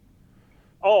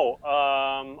 Oh,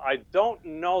 I don't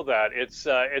know that.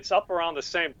 It's up around the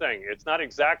same thing. It's not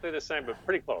exactly the same, but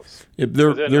pretty close.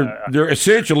 They're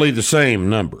essentially the same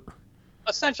number.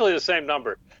 Essentially the same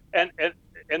number. And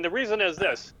the reason is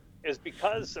this, is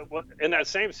because in that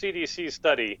same CDC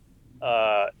study,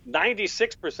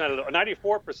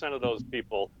 94% of those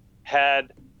people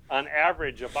had on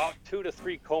average about 2 to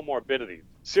 3 comorbidities,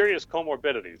 serious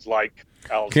comorbidities like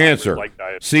Alzheimer's, Cancer, like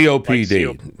diabetes,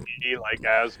 COPD, like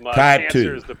asthma, type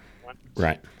cancer 2. is the big one.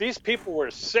 Right. These people were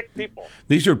sick people.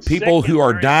 These are people who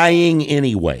are dying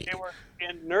anyway. They were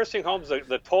in nursing homes.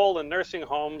 The toll in nursing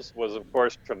homes was, of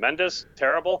course, tremendous,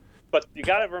 terrible. But you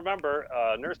got to remember,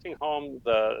 nursing home,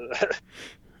 the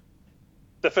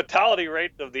fatality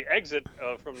rate of the exit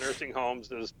from nursing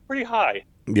homes is pretty high.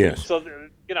 Yes. So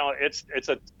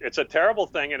it's a terrible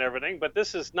thing and everything, but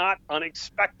this is not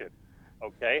unexpected.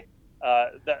 Okay,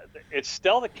 it's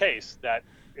still the case that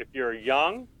if you're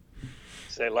young,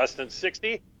 say less than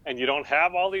 60, and you don't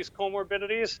have all these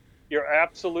comorbidities, you're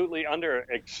absolutely under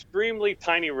extremely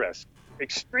tiny risk.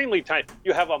 Extremely tiny.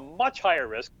 You have a much higher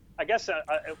risk. I guess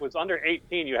it was under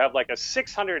 18. You have like a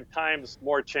 600 times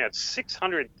more chance,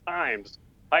 600 times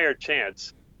higher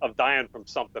chance of dying from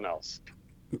something else.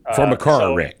 From a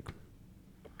car wreck.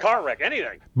 Car wreck,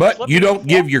 anything. But Slipping you don't and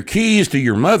give falling. your keys to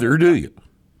your mother, do you?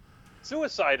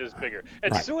 Suicide is bigger.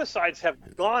 And Right. suicides have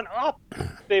gone up.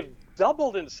 They've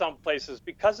doubled in some places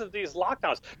because of these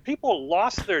lockdowns. People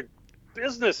lost their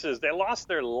businesses. They lost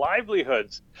their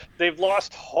livelihoods. They've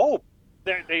lost hope.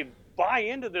 They buy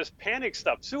into this panic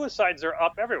stuff. Suicides are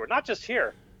up everywhere, not just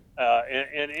here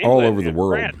in England. All over the in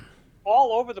world. France,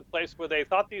 all over the place where they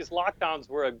thought these lockdowns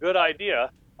were a good idea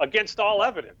against all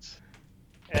evidence.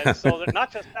 And so that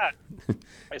not just that.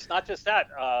 It's not just that.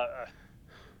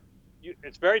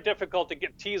 It's very difficult to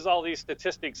tease all these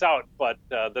statistics out, but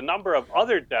the number of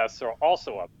other deaths are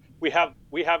also up. We have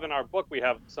in our book, we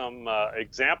have some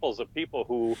examples of people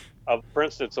who, for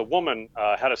instance, a woman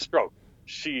had a stroke.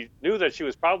 She knew that she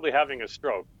was probably having a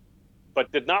stroke,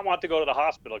 but did not want to go to the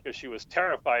hospital because she was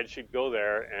terrified she'd go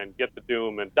there and get the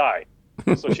doom and die.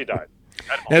 So she died.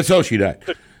 And so she died.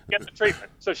 To get the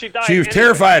treatment. So she died. She was anyway.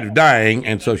 terrified of dying,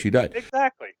 and so she died.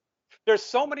 Exactly. There's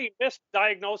so many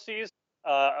misdiagnoses,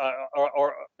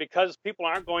 or because people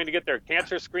aren't going to get their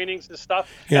cancer screenings and stuff.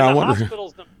 Yeah, and I the wonder-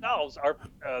 hospitals themselves are,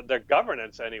 their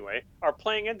governance anyway, are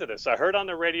playing into this. I heard on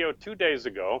the radio 2 days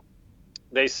ago,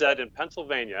 they said in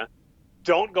Pennsylvania,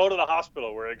 don't go to the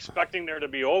hospital. We're expecting there to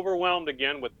be overwhelmed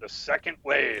again with the second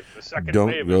wave. The second Don't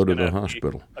wave go is to gonna the be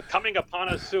hospital. coming upon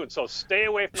us soon. So stay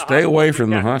away from the Stay hospital. away if you from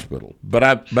the can. hospital. But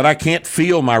I can't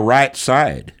feel my right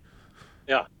side.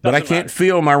 Yeah, But I doesn't can't matter.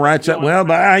 feel my right side. Well,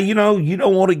 but you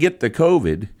don't want to get the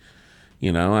COVID.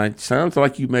 It sounds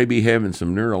like you may be having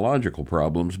some neurological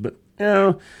problems, but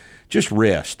just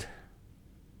rest,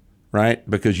 right?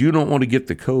 Because you don't want to get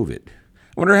the COVID.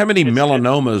 I wonder how many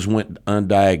melanomas went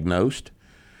undiagnosed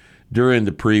during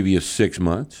the previous 6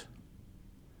 months.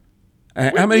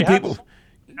 How many We have people? some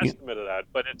estimate of that,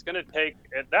 but that's going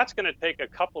to take a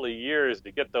couple of years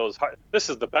to get those. This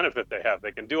is the benefit they have.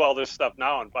 They can do all this stuff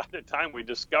now, and by the time we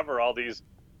discover all these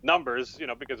numbers,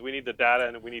 because we need the data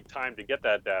and we need time to get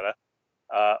that data.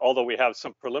 Although we have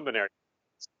some preliminary,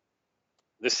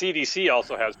 The CDC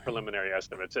also has preliminary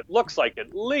estimates. It looks like,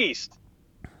 at least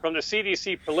from the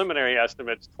CDC preliminary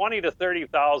estimates, 20 to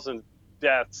 30,000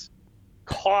 deaths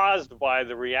caused by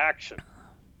the reaction,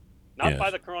 not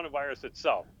by the coronavirus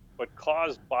itself, but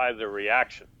caused by the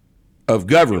reaction of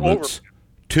governments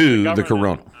to the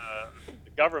corona.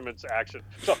 The government's action.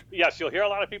 So, yes, you'll hear a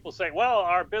lot of people say, well,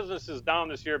 our business is down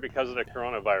this year because of the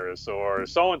coronavirus or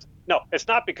so and so. No, it's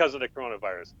not because of the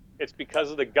coronavirus. It's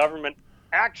because of the government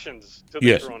actions to the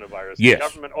coronavirus. The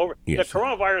government the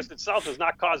coronavirus itself is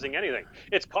not causing anything.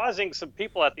 It's causing some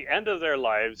people at the end of their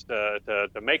lives to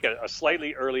make a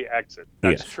slightly early exit.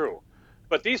 That's true.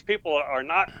 But these people are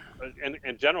not,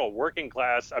 in general, working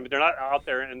class. I mean, they're not out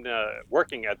there and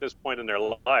working at this point in their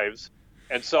lives.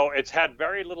 And so it's had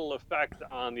very little effect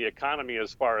on the economy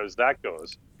as far as that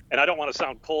goes. And I don't want to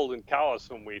sound cold and callous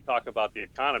when we talk about the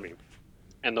economy.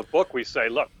 In the book, we say,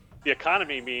 look, the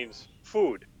economy means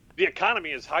food. The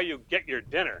economy is how you get your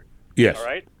dinner. Yes. All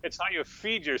right? It's how you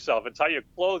feed yourself. It's how you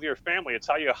clothe your family. It's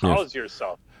how you house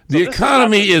yourself. So the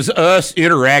economy is us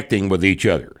interacting with each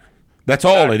other. That's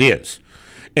all it is.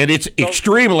 And it's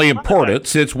extremely important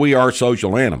since we are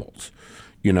social animals.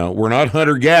 You know, we're not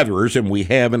hunter-gatherers, and we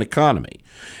have an economy.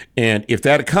 And if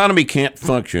that economy can't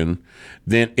function,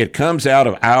 then it comes out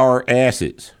of our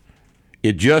asses.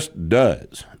 It just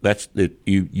does. That's it.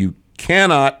 You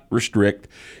cannot restrict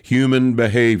human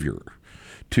behavior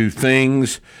to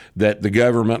things that the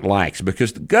government likes,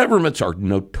 because the governments are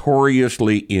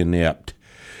notoriously inept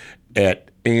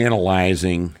at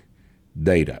analyzing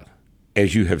data,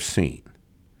 as you have seen.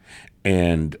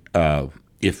 And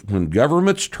when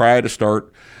governments try to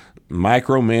start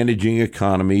micromanaging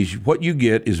economies, what you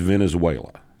get is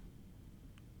Venezuela.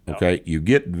 Okay, you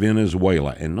get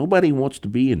Venezuela, and nobody wants to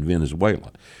be in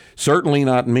Venezuela. Certainly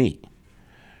not me.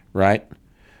 Right?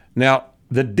 Now,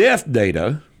 the death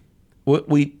data,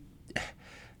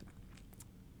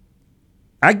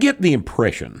 I get the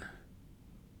impression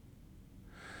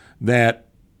that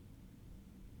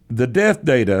the death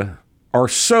data are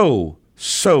so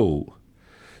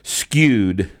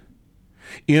skewed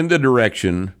in the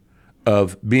direction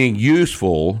of being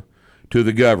useful to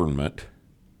the government,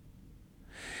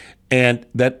 and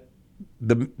that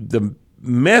the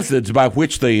methods by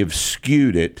which they have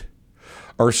skewed it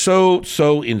are so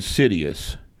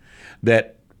insidious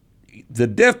that the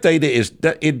death data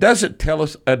it doesn't tell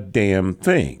us a damn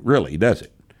thing, really, does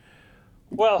it?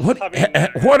 Well,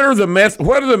 what are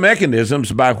the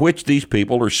mechanisms by which these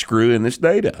people are screwing this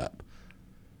data up?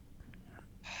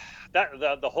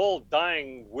 The whole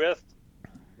dying with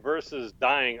versus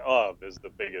dying of is the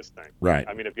biggest thing. Right.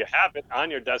 I mean, if you have it on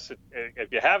your desk,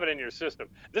 if you have it in your system,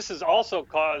 this is also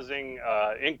causing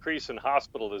increase in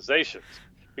hospitalizations.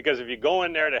 Because if you go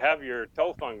in there to have your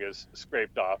toe fungus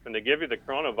scraped off and they give you the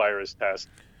coronavirus test,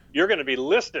 you're going to be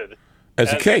listed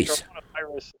as a case.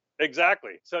 Coronavirus.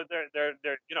 Exactly. So they're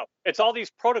it's all these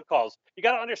protocols. You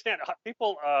got to understand,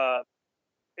 people.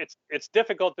 It's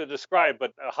difficult to describe,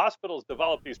 but hospitals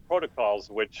develop these protocols,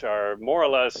 which are more or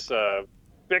less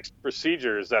fixed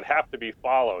procedures that have to be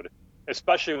followed,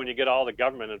 especially when you get all the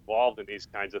government involved in these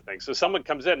kinds of things. So someone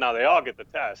comes in, now they all get the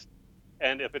test.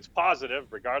 And if it's positive,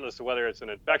 regardless of whether it's an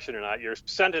infection or not, you're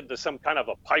sent into some kind of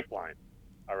a pipeline,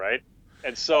 all right?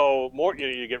 And so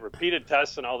you get repeated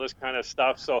tests and all this kind of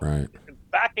stuff. So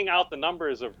backing out the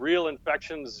numbers of real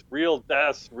infections, real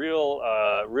deaths, real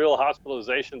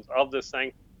hospitalizations of this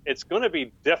thing, it's going to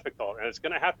be difficult, and it's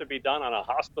going to have to be done on a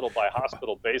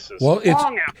hospital-by-hospital basis long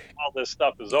after all this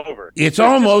stuff is over. It's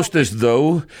almost as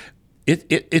though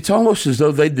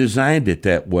they designed it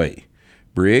that way,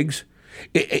 Briggs.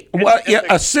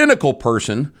 A cynical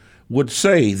person would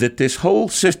say that this whole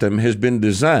system has been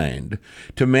designed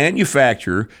to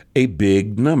manufacture a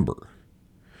big number.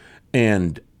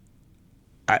 And,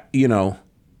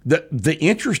 the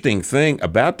interesting thing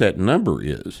about that number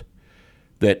is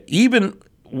that even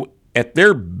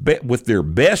with their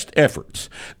best efforts,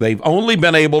 they've only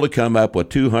been able to come up with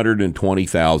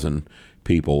 220,000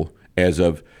 people as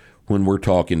of when we're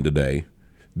talking today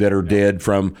that are dead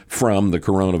from the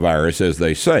coronavirus, as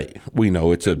they say. We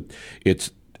know it's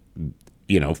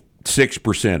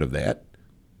 6% of that.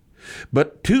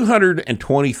 But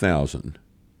 220,000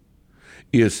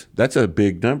 that's a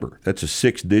big number. That's a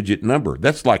 6-digit number.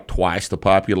 That's like twice the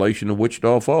population of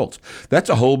Wichita Falls. That's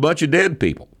a whole bunch of dead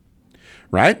people,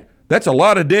 right? That's a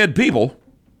lot of dead people.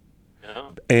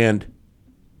 Yeah. And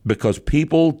because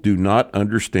people do not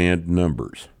understand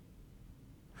numbers.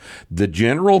 The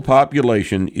general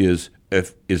population is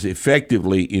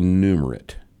effectively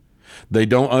innumerate. They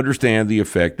don't understand the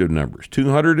effect of numbers.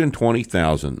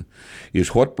 220,000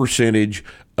 is what percentage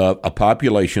of a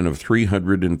population of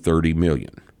 330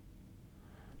 million?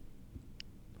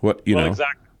 What, you know,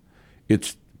 exactly.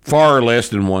 It's far less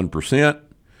than 1%.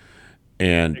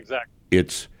 And Exactly.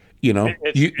 it's, you know,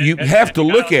 you have to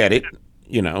look at it,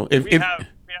 you know. We have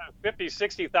 50,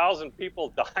 60,000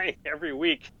 people dying every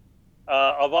week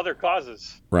of other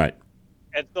causes. Right.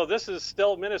 And so this is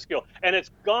still minuscule. And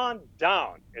it's gone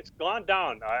down. It's gone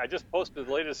down. I just posted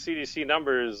the latest CDC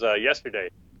numbers yesterday.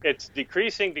 It's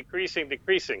decreasing,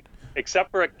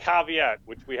 except for a caveat,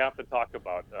 which we have to talk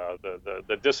about,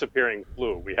 the disappearing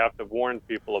flu. We have to warn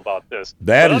people about this.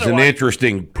 That is an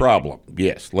interesting problem.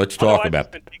 Yes, let's talk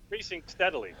about that. It's been decreasing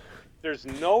steadily. There's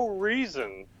no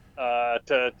reason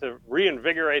to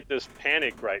reinvigorate this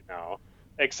panic right now,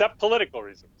 except political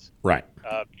reasons. Right.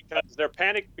 Because they're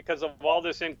panicked because of all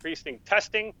this increasing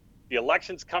testing. The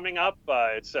election's coming up.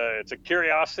 It's a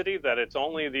curiosity that it's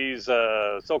only these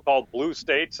so-called blue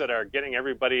states that are getting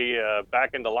everybody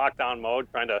back into lockdown mode,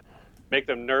 trying to make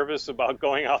them nervous about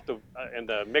going out and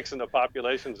mixing the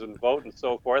populations and vote and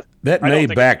so forth. That may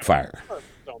backfire.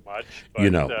 So much, but, you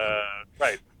know.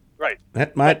 Right.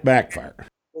 That might backfire.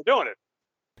 They're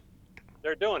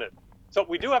doing it. So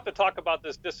we do have to talk about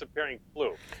this disappearing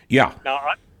flu. Yeah. Now,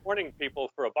 I'm warning people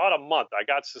for about a month. I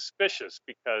got suspicious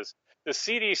because the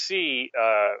CDC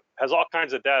has all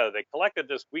kinds of data. They collected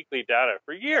this weekly data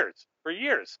for years.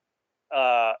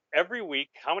 Every week,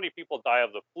 how many people die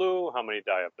of the flu, how many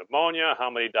die of pneumonia,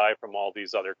 how many die from all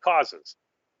these other causes.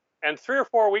 And 3 or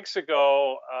 4 weeks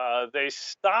ago, they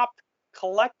stopped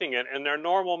collecting it in their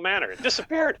normal manner. It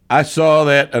disappeared. I saw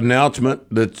that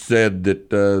announcement that said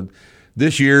that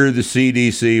this year the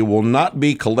CDC will not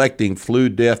be collecting flu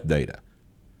death data.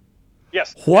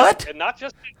 Yes. What? And not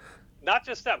just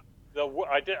them.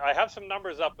 I have some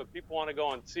numbers up if people want to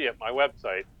go and see it. My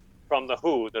website from the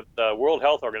WHO, the World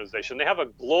Health Organization. They have a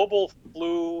global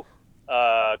flu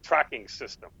tracking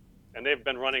system, and they've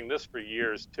been running this for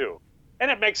years too. And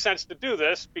it makes sense to do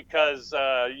this because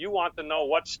you want to know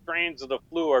what strains of the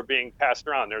flu are being passed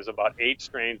around. There's about 8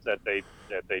 strains that they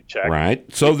check. Right,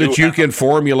 so that you can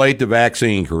formulate the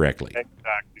vaccine correctly.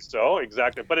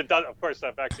 Exactly. But it does, of course,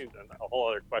 that vaccine is a whole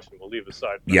other question we'll leave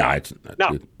aside. Yeah.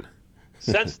 Now,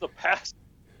 since the past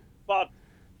about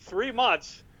 3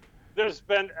 months,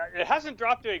 it hasn't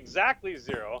dropped to exactly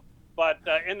 0, but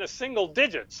in the single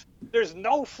digits. There's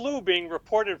no flu being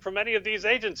reported from any of these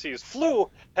agencies. Flu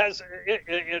has,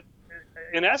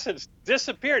 in essence,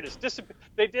 disappeared. It's disappeared.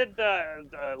 They did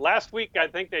last week. I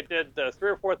think they did 3,000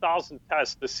 or 4,000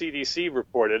 tests. The CDC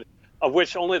reported, of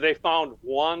which only they found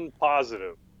 1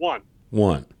 positive. One.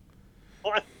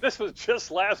 This was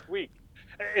just last week.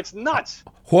 It's nuts.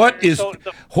 What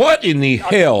in the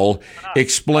hell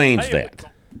explains that?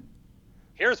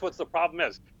 Here's what the problem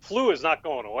is. Flu is not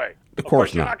going away. Of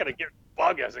course you're not. Not going to get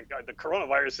bug as in the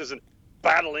coronavirus isn't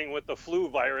battling with the flu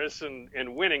virus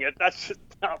and winning it. That's just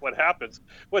not what happens.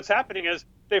 What's happening is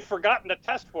they've forgotten to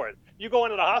test for it. You go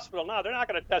into the hospital now, they're not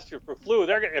going to test you for flu.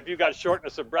 If you got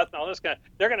shortness of breath and all this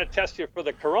they're going to test you for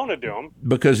the coronadoom.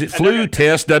 Because flu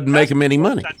test doesn't make them any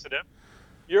money. Sensitive.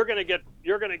 You're going to get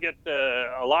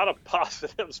a lot of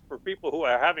positives for people who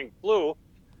are having flu.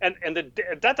 And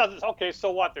that doesn't, okay,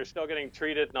 so what? They're still getting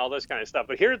treated and all this kind of stuff.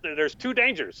 But there's 2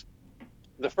 dangers.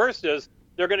 The first is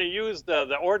they're going to use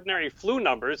the ordinary flu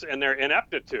numbers and their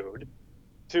ineptitude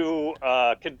to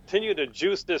continue to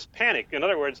juice this panic. In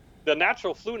other words, the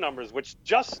natural flu numbers, which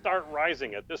just start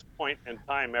rising at this point in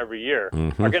time every year,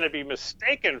 are going to be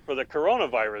mistaken for the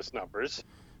coronavirus numbers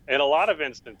in a lot of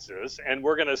instances. And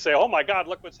we're going to say, oh, my God,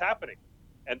 look what's happening.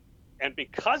 And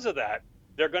because of that,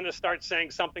 they're going to start saying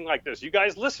something like this. You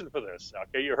guys listen for this.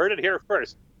 Okay, you heard it here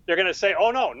first. They're going to say, oh,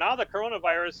 no, now the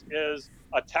coronavirus is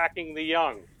attacking the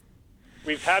young.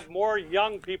 We've had more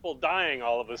young people dying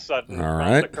all of a sudden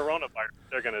from the coronavirus,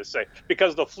 they're going to say,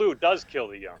 because the flu does kill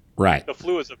the young. Right. The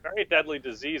flu is a very deadly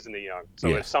disease in the young, so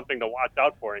it's something to watch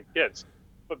out for in kids.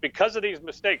 But because of these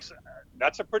mistakes,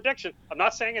 that's a prediction. I'm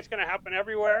not saying it's going to happen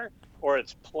everywhere or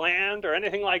it's planned or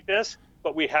anything like this,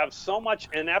 but we have so much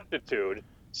ineptitude,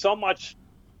 so much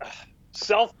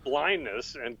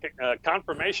self-blindness and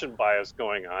confirmation bias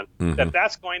going on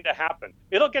that's going to happen.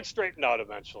 It'll get straightened out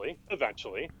eventually,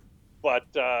 but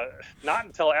not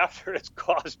until after it's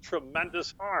caused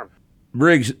tremendous harm.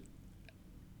 Briggs,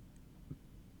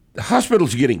 the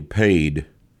hospitals are getting paid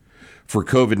for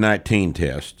COVID-19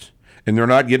 tests, and they're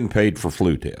not getting paid for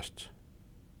flu tests.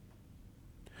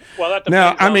 Well, that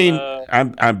now, depends I mean,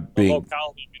 on I'm being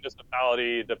locality.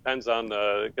 municipality, depends on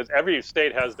because every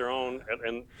state has their own,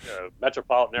 and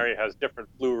metropolitan area has different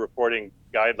flu reporting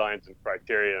guidelines and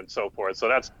criteria and so forth. So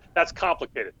that's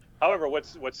complicated. However,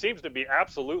 what seems to be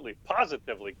absolutely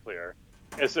positively clear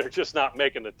is they're just not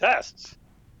making the tests.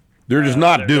 They're just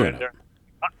not doing it. They're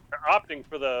opting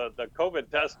for the COVID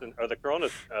test or the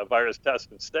coronavirus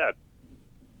test instead.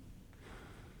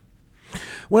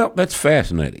 Well, that's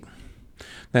fascinating.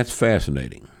 That's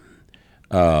fascinating.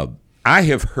 I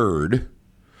have heard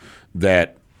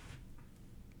that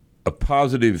a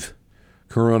positive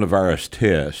coronavirus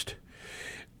test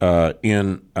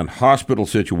in a hospital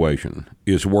situation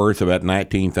is worth about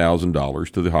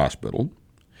 $19,000 to the hospital.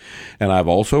 And I've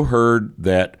also heard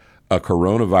that a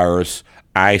coronavirus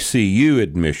ICU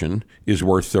admission is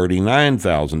worth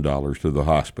 $39,000 to the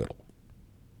hospital.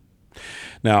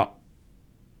 Now,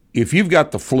 if you've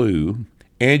got the flu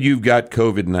and you've got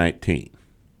COVID-19,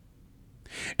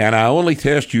 and I only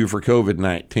test you for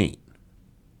COVID-19,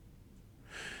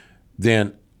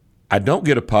 then I don't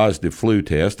get a positive flu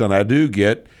test, and I do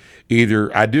get either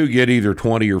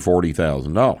 $20,000 or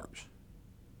 $40,000.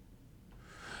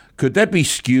 Could that be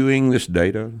skewing this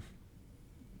data?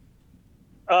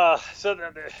 So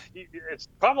it's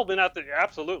probably not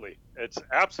absolutely. It's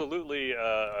absolutely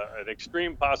an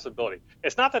extreme possibility.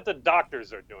 It's not that the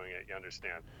doctors are doing it, you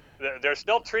understand. They're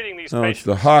still treating these patients. It's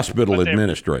the hospital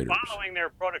administrators. Following their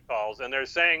protocols, and they're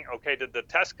saying, okay, did the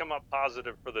test come up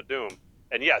positive for the doom?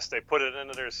 And yes, they put it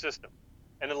into their system.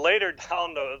 And then later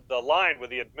down the line, when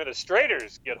the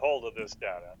administrators get hold of this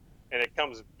data, and it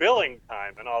comes billing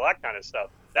time and all that kind of stuff,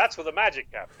 that's where the magic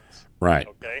happens. Right.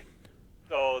 Okay.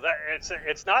 So that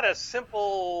it's not a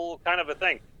simple kind of a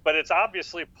thing, but it's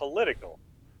obviously political.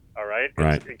 All right.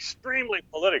 Right. It's extremely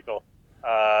political.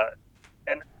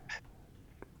 And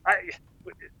I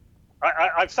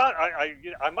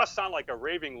must sound like a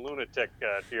raving lunatic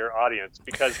to your audience,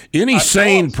 because any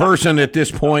sane person at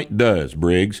this point does,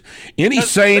 Briggs. Any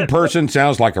sane person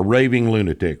sounds like a raving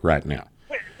lunatic right now.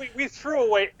 We threw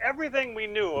away everything we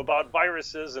knew about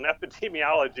viruses and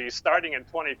epidemiology starting in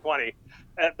 2020,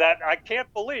 that I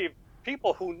can't believe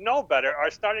people who know better are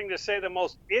starting to say the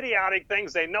most idiotic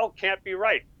things they know can't be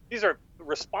right. These are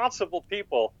responsible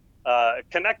people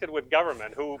connected with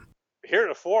government who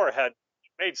heretofore had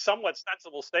made somewhat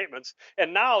sensible statements,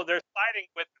 and now they're siding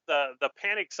with the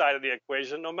panic side of the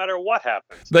equation no matter what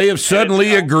happens. They have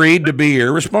suddenly agreed to be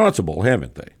irresponsible,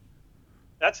 haven't they?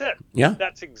 That's it. Yeah.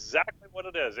 That's exactly what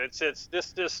it is. It's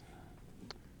this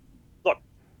look,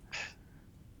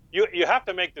 you have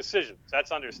to make decisions.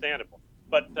 That's understandable.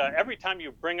 But every time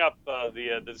you bring up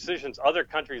the decisions other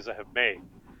countries have made,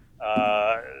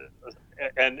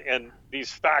 and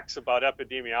these facts about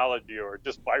epidemiology or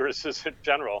just viruses in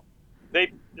general,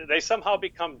 they somehow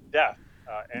become deaf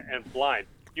and blind.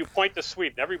 You point to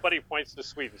Sweden. Everybody points to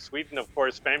Sweden. Sweden, of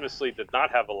course, famously did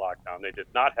not have a lockdown. They did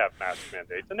not have mask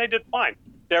mandates, and they did fine.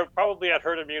 They're probably at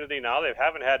herd immunity now. They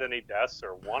haven't had any deaths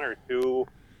or one or two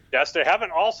deaths. They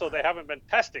haven't been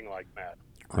testing like mad.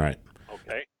 Right.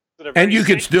 Okay. So and you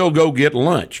could still go get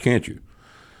lunch, can't you?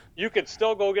 You could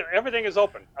still go get. Everything is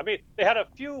open. I mean, they had a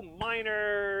few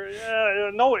minor.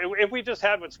 If we just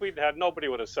had what Sweden had, nobody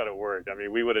would have said a word. I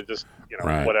mean, we would have just,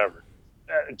 right. Whatever.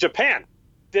 Japan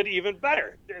did even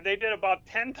better. They did about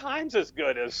 10 times as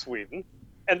good as Sweden,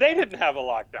 and they didn't have a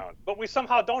lockdown. But we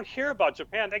somehow don't hear about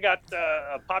Japan. They got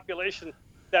a population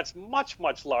that's much,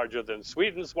 much larger than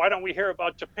Sweden's. Why don't we hear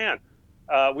about Japan?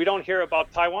 We don't hear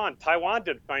about Taiwan. Taiwan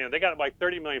did fine. They got like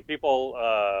 30 million people,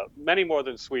 many more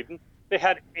than Sweden. They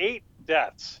had 8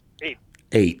 deaths.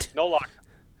 8. No lockdown.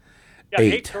 Yeah,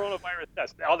 8 coronavirus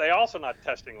tests. Now, they also not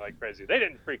testing like crazy. They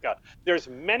didn't freak out. There's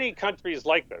many countries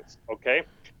like this, okay?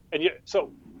 And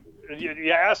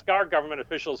you ask our government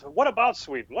officials, what about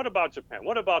Sweden? What about Japan?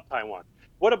 What about Taiwan?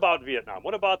 What about Vietnam?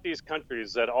 What about these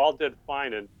countries that all did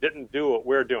fine and didn't do what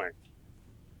we're doing?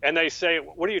 And they say,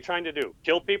 what are you trying to do?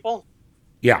 Kill people?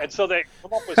 Yeah. And so they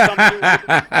come up with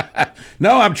something.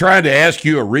 No, I'm trying to ask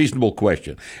you a reasonable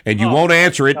question, and you won't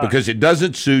answer it because it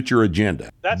doesn't suit your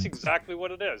agenda. That's exactly what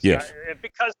it is. Yes.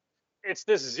 Because it's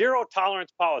this zero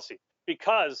tolerance policy,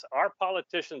 because our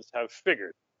politicians have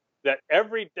figured that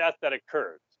every death that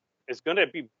occurs is going to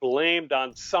be blamed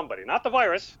on somebody, not the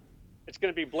virus. It's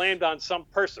going to be blamed on some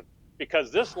person,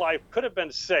 because this life could have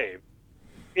been saved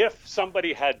if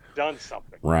somebody had done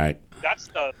something. Right. That's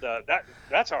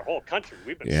that's our whole country.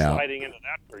 We've been sliding into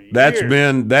that for years.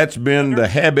 That's been the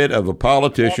habit of a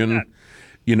politician.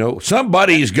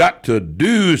 Somebody's got to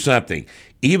do something,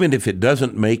 even if it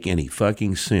doesn't make any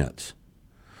fucking sense.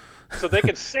 So they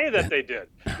can say that they did.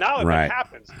 Now, if Right. it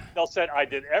happens, they'll say, I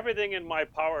did everything in my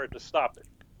power to stop it.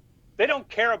 They don't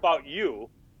care about you.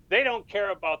 they don't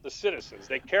care about the citizens.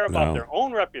 They care about No. their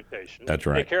own reputation. That's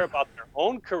right. They care about their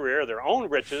own career, their own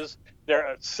riches.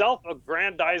 They're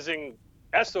self-aggrandizing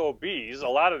SOBs, a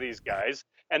lot of these guys,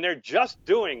 and they're just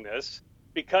doing this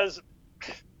because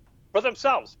for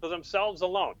themselves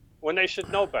alone, when they should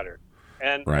know better.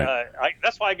 And Right.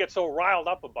 that's why I get so riled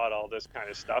up about all this kind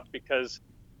of stuff, because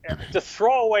to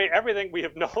throw away everything we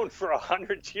have known for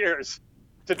 100 years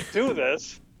to do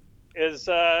this is,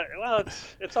 well,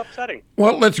 it's upsetting.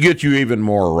 Well, let's get you even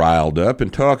more riled up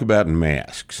and talk about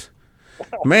masks.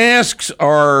 Masks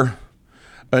are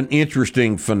an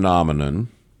interesting phenomenon.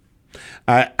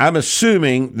 I'm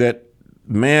assuming that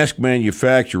mask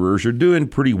manufacturers are doing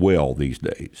pretty well these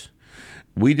days.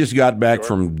 We just got back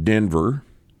from Denver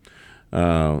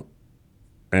and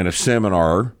a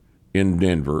seminar in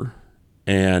Denver,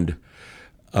 and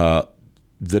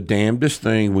the damnedest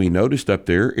thing we noticed up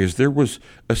there is there was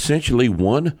essentially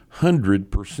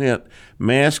 100%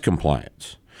 mask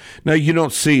compliance. Now, you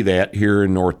don't see that here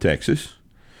in North Texas.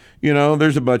 You know,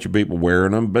 there's a bunch of people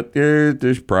wearing them, but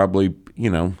there's probably,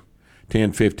 10,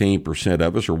 15%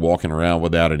 of us are walking around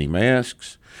without any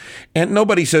masks. And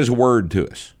nobody says a word to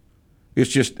us. It's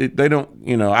just, they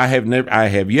don't, I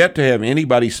have yet to have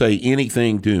anybody say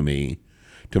anything to me,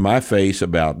 to my face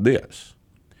about this.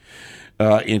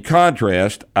 In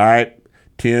contrast, I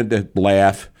tend to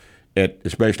laugh at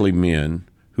especially men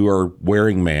who are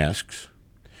wearing masks,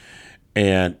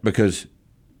 and because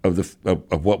of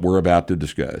what we're about to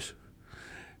discuss,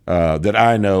 that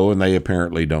I know and they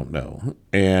apparently don't know,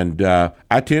 and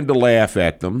I tend to laugh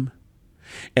at them.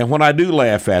 And when I do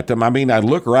laugh at them, I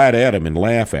look right at them and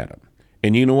laugh at them.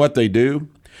 And you know what they do?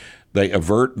 They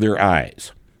avert their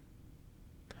eyes.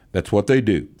 That's what they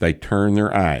do. They turn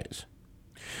their eyes,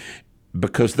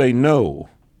 because they know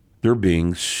they're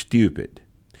being stupid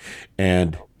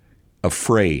and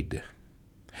afraid.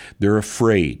 They're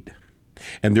afraid,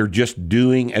 and they're just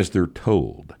doing as they're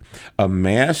told. A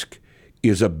mask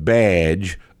is a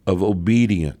badge of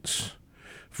obedience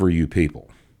for you people.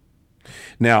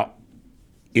 Now,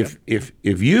 if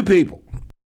you people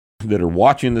that are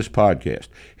watching this podcast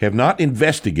have not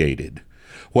investigated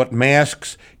what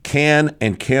masks can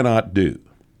and cannot do,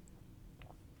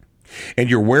 and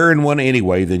you're wearing one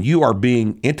anyway, then you are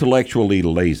being intellectually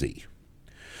lazy.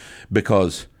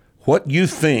 Because what you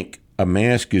think a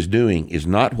mask is doing is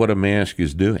not what a mask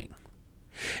is doing.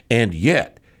 And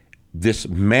yet, this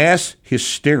mass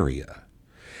hysteria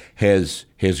has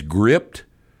gripped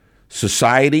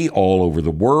society all over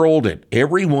the world, and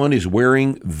everyone is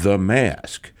wearing the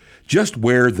mask. Just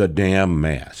wear the damn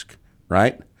mask,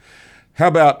 right? How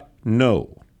about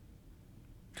no?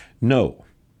 No.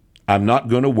 I'm not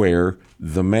going to wear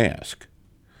the mask.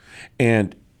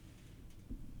 And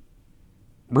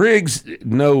Briggs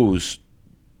knows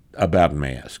about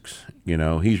masks.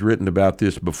 He's written about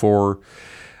this before.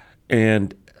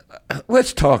 And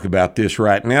let's talk about this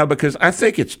right now, because I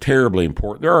think it's terribly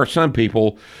important. There are some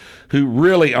people who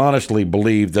really honestly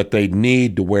believe that they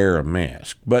need to wear a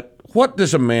mask. But what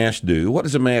does a mask do? What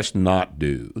does a mask not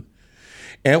do?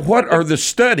 And what are the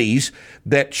studies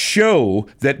that show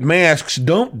that masks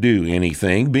don't do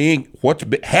anything, being what's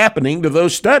happening to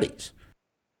those studies?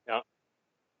 Yeah.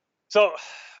 So,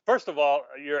 first of all,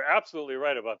 you're absolutely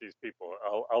right about these people.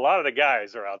 A lot of the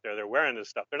guys are out there, they're wearing this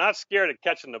stuff. They're not scared of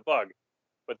catching the bug,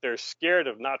 but they're scared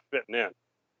of not fitting in.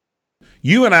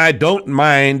 You and I don't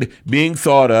mind being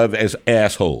thought of as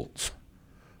assholes.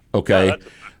 Okay?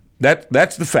 No,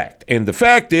 that's the fact. And the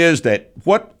fact is that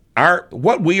what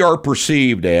we are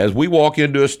perceived as, we walk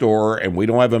into a store and we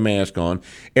don't have a mask on,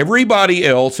 everybody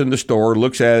else in the store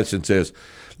looks at us and says,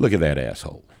 "Look at that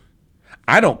asshole."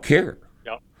 I don't care.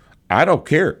 Yep. I don't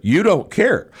care. You don't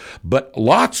care. But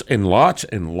lots and lots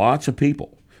and lots of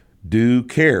people do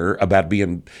care about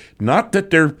being, not that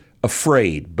they're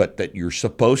afraid, but that you're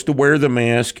supposed to wear the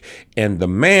mask, and the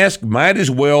mask might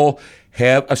as well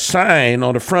have a sign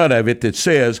on the front of it that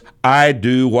says, "I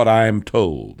do what I'm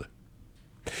told."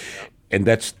 And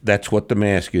that's what the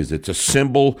mask is. It's a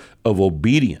symbol of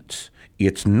obedience.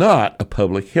 It's not a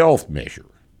public health measure.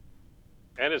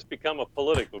 And it's become a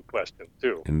political question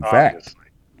too. In fact.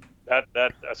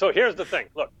 So here's the thing.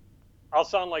 Look, I'll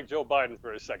sound like Joe Biden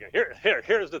for a second.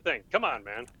 Here's the thing. Come on,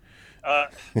 man.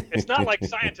 It's not like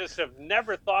scientists have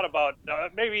never thought about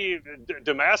maybe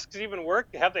do masks even work?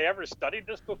 Have they ever studied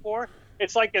this before?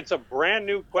 It's like it's a brand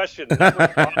new question.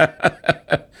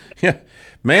 Yeah.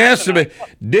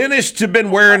 Dentists have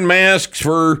been wearing masks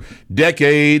for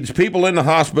decades. People in the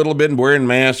hospital have been wearing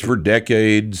masks for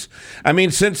decades.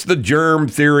 Since the germ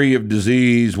theory of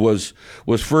disease was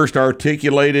first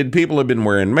articulated, people have been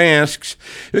wearing masks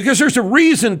because there's a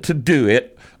reason to do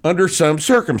it under some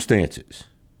circumstances.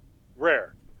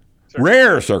 Rare.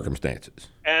 Rare circumstances.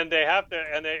 And they have to,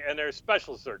 and there's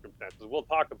special circumstances. We'll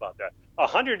talk about that.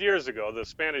 100 years ago, the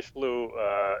Spanish flu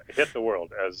hit the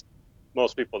world, as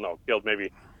most people know, killed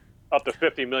maybe up to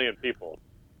 50 million people.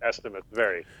 Estimates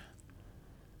vary.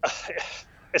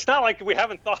 It's not like we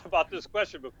haven't thought about this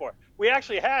question before. We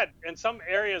actually had, in some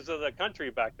areas of the country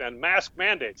back then, mask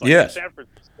mandates, like in San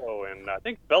Francisco and I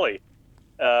think Philly,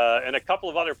 and a couple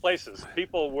of other places.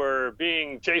 People were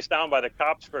being chased down by the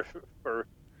cops for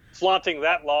flaunting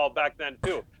that law back then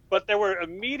too. But there were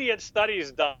immediate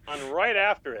studies done right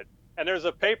after it. And there's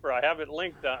a paper, I have it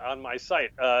linked on my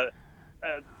site. The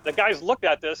guys looked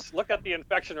at the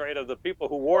infection rate of the people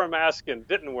who wore a mask and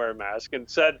didn't wear a mask, and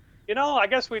said, I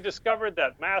guess we discovered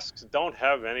that masks don't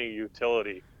have any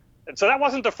utility. And so that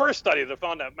wasn't the first study that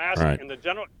found that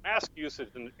mask usage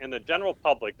in the general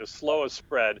public, the slowest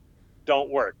spread, don't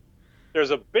work.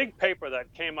 There's a big paper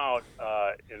that came out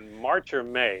in March or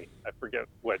May, I forget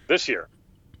what, this year.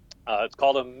 It's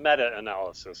called a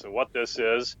meta-analysis. And what this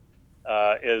is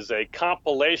a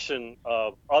compilation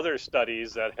of other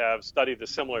studies that have studied a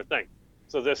similar thing.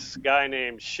 So this guy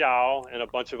named Xiao and a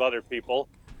bunch of other people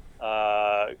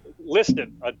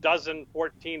listed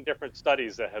 14 different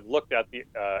studies that had looked at the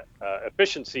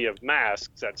efficiency of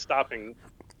masks at stopping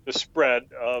the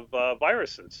spread of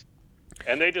viruses.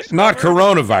 And they discovered, not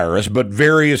coronavirus, but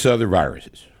various other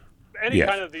viruses. Any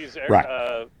kind of these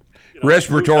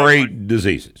respiratory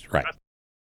diseases, right?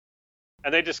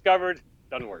 And they discovered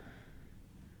doesn't work.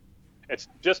 It's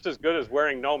just as good as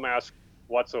wearing no mask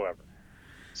whatsoever.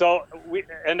 So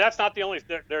and that's not the only.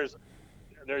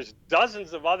 There's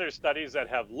dozens of other studies that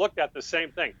have looked at the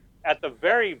same thing. At the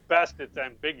very best, it's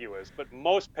ambiguous, but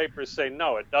most papers say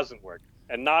no, it doesn't work.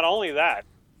 And not only that.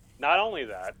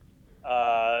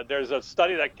 There's a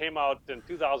study that came out in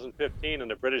 2015 in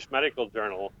the British Medical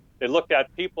Journal. They looked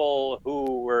at people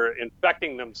who were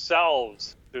infecting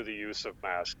themselves through the use of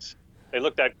masks. They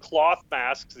looked at cloth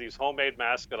masks, these homemade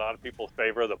masks that a lot of people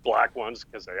favor, the black ones,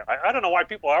 because I don't know why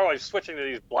people are always switching to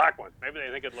these black ones. Maybe they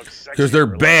think it looks sexy. Because they're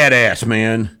badass,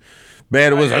 man.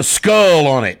 Bad with a skull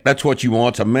on it. That's what you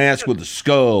want, a mask with a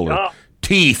skull or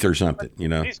teeth or something,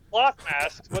 These cloth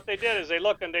masks, what they did is they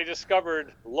looked and they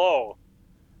discovered,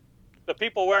 the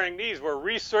people wearing these were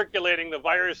recirculating the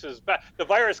viruses back. The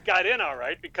virus got in all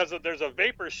right because there's a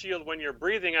vapor shield when you're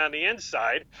breathing on the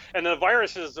inside, and the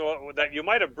viruses that you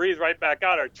might have breathed right back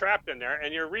out are trapped in there,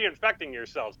 and you're reinfecting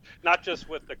yourselves, not just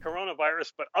with the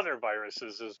coronavirus, but other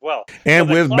viruses as well. And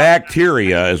with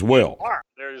bacteria as well.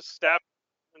 There's staph,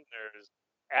 there's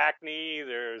acne,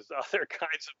 there's other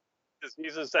kinds of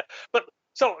diseases.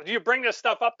 So you bring this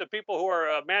stuff up to people who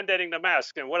are mandating the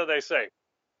mask, and what do they say?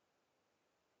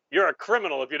 You're a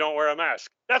criminal if you don't wear a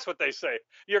mask. That's what they say.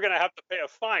 You're going to have to pay a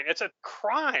fine. It's a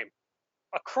crime,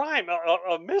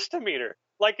 a misdemeanor,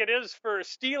 like it is for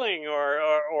stealing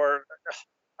or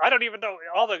I don't even know,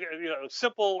 all the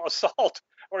simple assault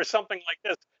or something like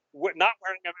this. Not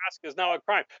wearing a mask is now a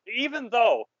crime, even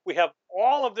though we have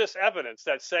all of this evidence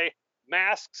that say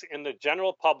masks in the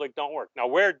general public don't work. Now,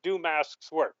 where do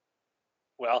masks work?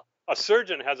 Well, a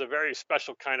surgeon has a very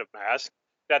special kind of mask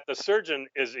that the surgeon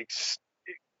is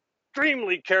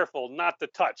extremely careful not to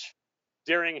touch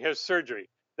during his surgery.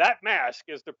 That mask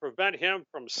is to prevent him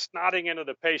from snotting into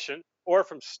the patient or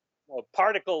from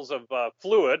particles of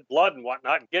fluid, blood and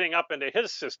whatnot, getting up into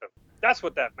his system. That's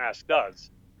what that mask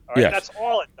does. All right? Yes. That's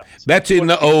all it does. That's in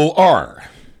the OR.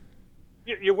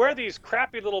 You wear these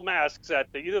crappy little masks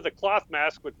either the cloth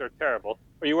mask, which are terrible,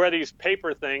 or you wear these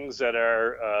paper things that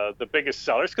are the biggest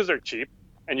sellers because they're cheap,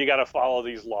 and you got to follow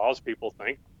these laws, people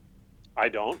think. I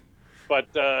don't. But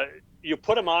you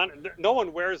put them on, no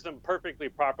one wears them perfectly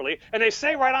properly. And they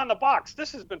say right on the box,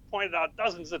 this has been pointed out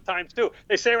dozens of times too,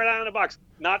 they say right on the box,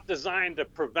 not designed to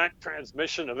prevent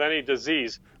transmission of any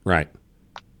disease. Right.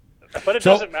 But it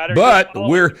doesn't matter. But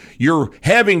you're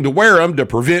having to wear them to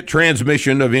prevent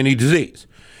transmission of any disease.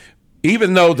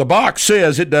 Even though the box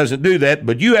says it doesn't do that,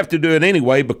 but you have to do it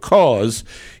anyway because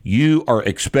you are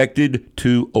expected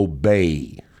to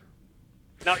obey.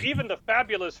 Now, even the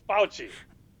fabulous Fauci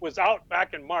was out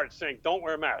back in March saying, don't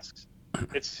wear masks.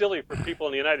 It's silly for people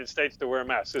in the United States to wear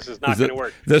masks. This is not going to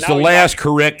work. That's the last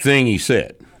correct thing he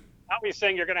said. Now he's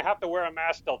saying you're going to have to wear a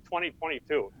mask till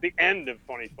 2022, the end of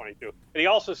 2022. And he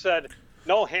also said,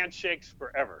 no handshakes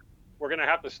forever. We're going to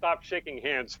have to stop shaking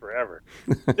hands forever.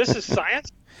 This is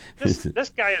science. This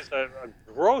guy is a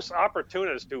gross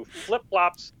opportunist who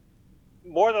flip-flops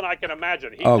more than I can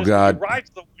imagine. He rides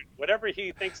the Whatever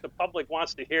he thinks the public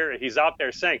wants to hear, he's out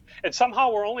there saying. And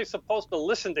somehow we're only supposed to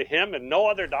listen to him and no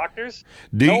other doctors,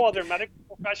 no other medical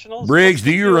professionals. Briggs,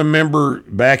 do you remember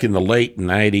back in the late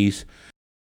 90s?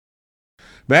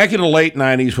 Back in the late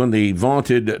 90s when the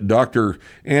vaunted Dr.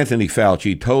 Anthony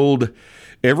Fauci told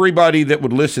everybody that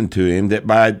would listen to him that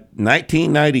by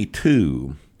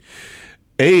 1992,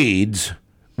 AIDS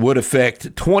would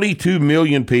affect 22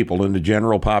 million people in the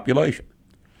general population.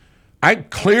 I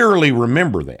clearly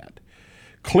remember that.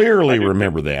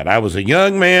 I was a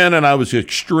young man, and I was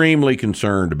extremely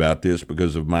concerned about this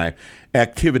because of my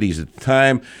activities at the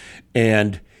time,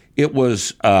 and it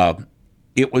was on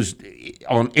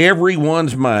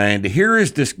everyone's mind. Here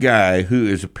is this guy who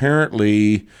is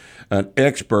apparently an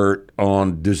expert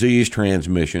on disease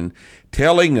transmission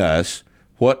telling us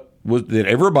that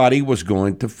everybody was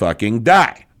going to fucking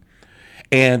die.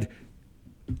 And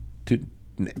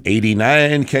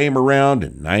 89 came around,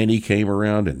 and 90 came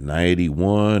around, and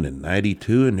 91, and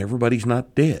 92, and everybody's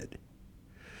not dead.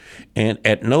 And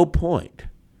at no point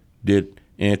did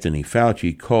Anthony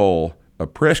Fauci call a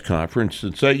press conference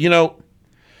and say, you know,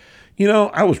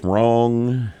 I was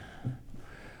wrong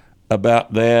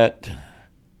about that.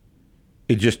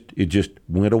 It just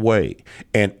went away.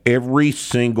 And every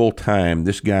single time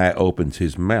this guy opens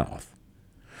his mouth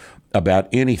about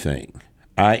anything,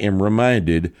 I am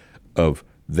reminded of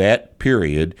that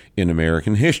period in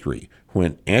American history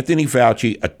when Anthony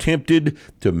Fauci attempted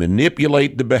to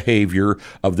manipulate the behavior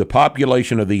of the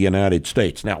population of the United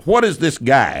States. Now, what is this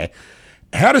guy?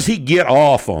 How does he get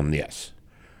off on this?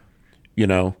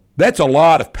 That's a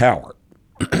lot of power.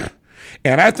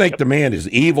 And I think the man is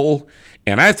evil,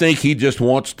 and I think he just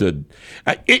wants to.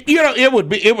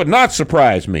 It would not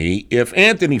surprise me if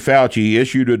Anthony Fauci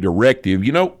issued a directive.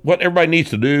 You know what everybody needs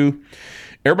to do?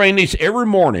 Every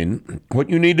morning,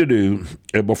 what you need to do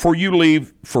before you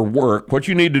leave for work, what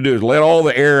you need to do is let all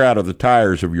the air out of the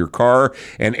tires of your car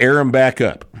and air them back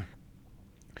up.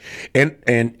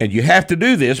 And you have to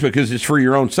do this because it's for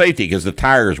your own safety, because the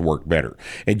tires work better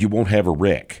and you won't have a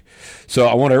wreck. So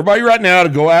I want everybody right now to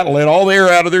go out and let all the air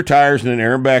out of their tires and then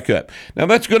air them back up. Now,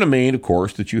 that's going to mean, of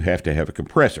course, that you have to have a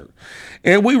compressor.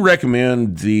 And we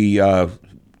recommend the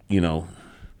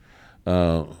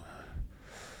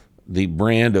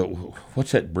brand of,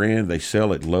 what's that brand they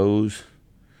sell at Lowe's?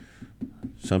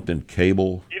 Something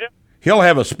Cable. He'll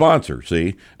have a sponsor,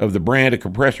 see, of the brand of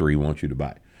compressor he wants you to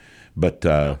buy. But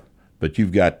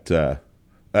you've got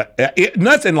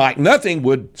nothing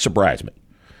would surprise me.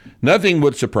 Nothing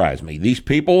would surprise me. These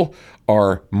people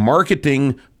are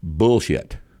marketing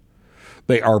bullshit.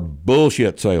 They are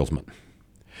bullshit salesmen.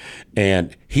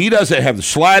 And he doesn't have the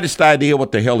slightest idea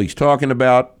what the hell he's talking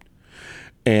about.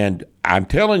 And I'm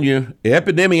telling you,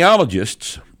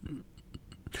 epidemiologists,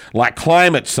 like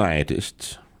climate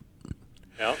scientists,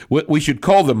 we should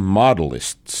call them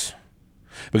modelists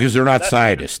because they're not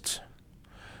scientists.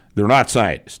 They're not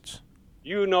scientists.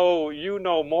 You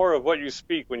know more of what you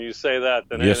speak when you say that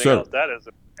than anything else. That is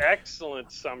an excellent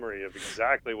summary of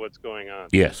exactly what's going on.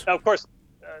 Yes. Now, of course,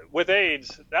 with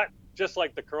AIDS, that just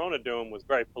like the Corona doom was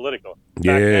very political. Back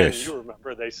then, you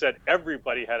remember, they said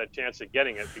everybody had a chance of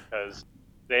getting it because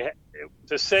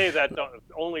to say that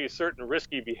only certain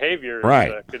risky behaviors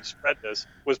could spread this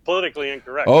was politically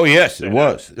incorrect. Oh yes, it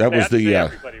was. That was the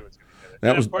everybody was going to get it.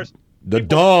 That was, of course, the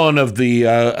dawn of the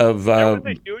there was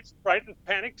a huge frightened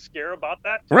panic scare about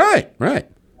that too. Right.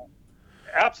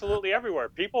 Absolutely everywhere.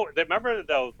 People, remember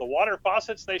the water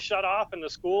faucets they shut off in the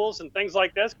schools and things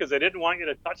like this because they didn't want you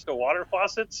to touch the water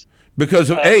faucets because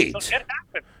of AIDS. So it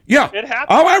happened. Yeah, it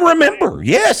happened. Oh, I remember.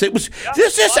 Yes, it was.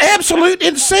 This is absolute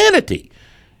insanity.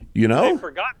 They've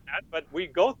forgotten that, but we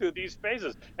go through these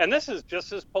phases, and this is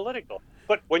just as political.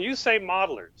 But when you say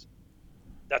modelers,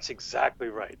 that's exactly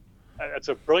right. That's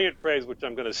a brilliant phrase, which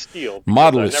I'm going to steal.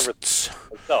 Modelists.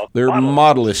 They're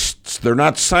modelists. They're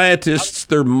not scientists.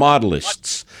 They're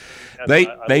modelists.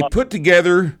 They put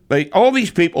together. All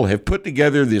these people have put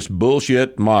together this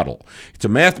bullshit model. It's a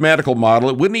mathematical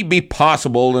model. It wouldn't even be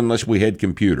possible unless we had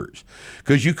computers,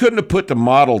 because you couldn't have put the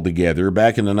model together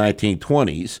back in the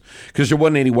 1920s because there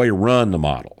wasn't any way to run the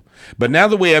model. But now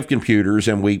that we have computers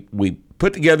and we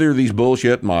put together these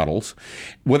bullshit models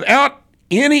without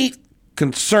any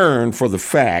concern for the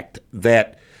fact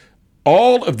that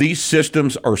all of these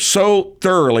systems are so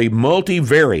thoroughly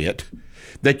multivariate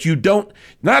that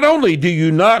not only do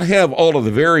you not have all of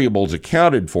the variables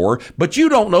accounted for, but you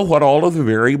don't know what all of the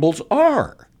variables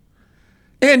are.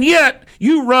 And yet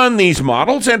you run these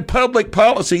models and public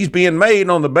policies being made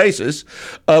on the basis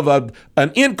of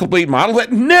an incomplete model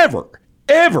that never,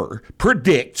 ever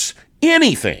predicts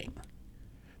anything.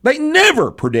 They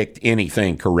never predict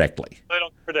anything correctly. They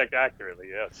don't predict accurately.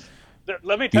 Yes.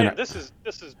 Let me tell You you, know-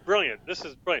 this is brilliant. This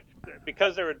is brilliant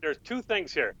because there's two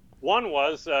things here. One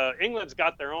was England's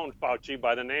got their own Fauci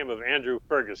by the name of Andrew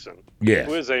Ferguson, Yes.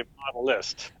 who is a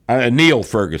modelist. Neil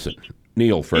Ferguson.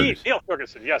 Neil Ferguson. Neil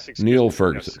Ferguson, yes. Excuse Neil me.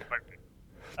 Ferguson. Yes.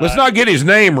 Let's not get his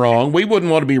name wrong. We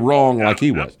wouldn't want to be wrong like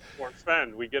he was. Poor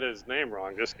friend, we get his name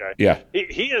wrong. This guy. Yeah.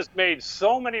 He has made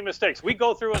so many mistakes. We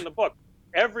go through in the book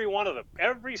every one of them,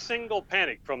 every single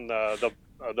panic, from the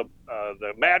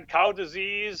mad cow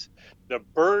disease, the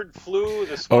bird flu,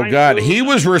 the swine Oh God, flu. he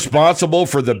was responsible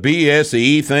for the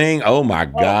BSE thing. Oh my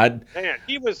God. Man,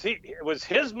 it was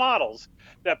his models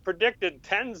that predicted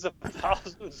tens of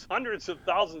thousands, hundreds of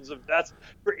thousands of deaths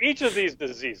for each of these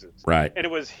diseases. Right. And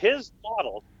it was his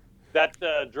model that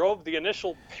drove the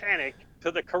initial panic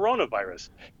to the coronavirus.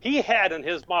 He had in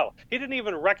his model, he didn't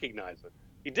even recognize it.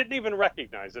 He didn't even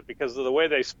recognize it because of the way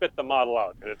they spit the model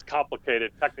out and its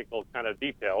complicated technical kind of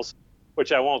details,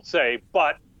 which I won't say.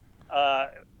 But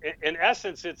in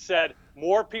essence, it said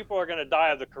more people are going to die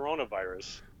of the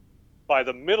coronavirus by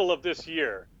the middle of this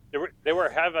year. They were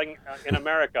having in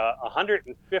America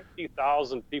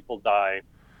 150,000 people die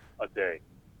a day.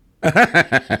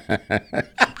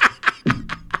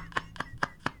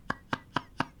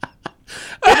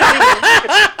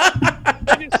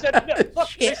 They just said, look,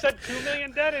 they said 2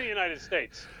 million dead in the United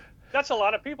States. That's a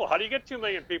lot of people. How do you get 2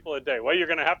 million people a day? Well, you're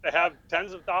going to have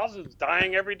tens of thousands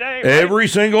dying every day. Right? Every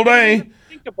single They didn't day. even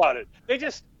think about it. They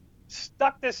just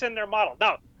stuck this in their model.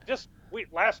 Now,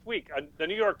 last week, the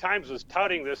New York Times was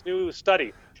touting this new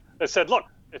study that said, look,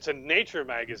 it's a Nature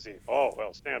magazine. Oh,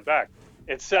 well, stand back.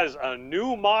 It says a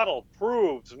new model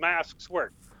proves masks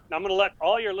work. Now, I'm going to let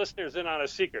all your listeners in on a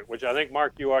secret, which I think,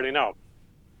 Mark, you already know.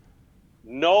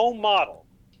 No model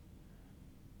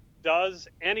does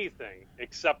anything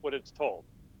except what it's told.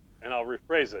 And I'll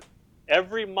rephrase it.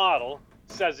 Every model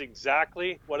says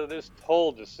exactly what it is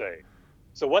told to say.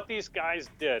 So what these guys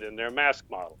did in their mask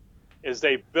model is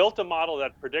they built a model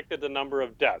that predicted the number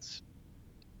of deaths,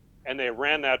 and they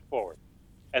ran that forward.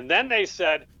 And then they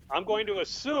said, I'm going to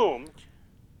assume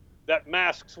that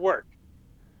masks work.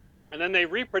 And then they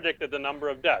repredicted the number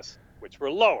of deaths, which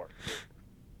were lower.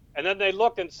 And then they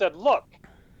looked and said, look,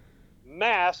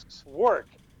 masks work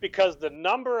because the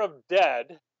number of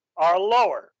dead are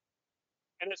lower.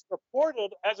 And it's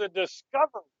reported as a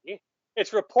discovery.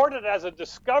 It's reported as a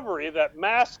discovery that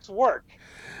masks work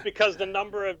because the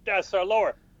number of deaths are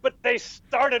lower. But they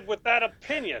started with that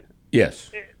opinion. Yes.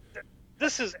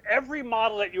 This is every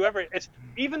model that you ever, it's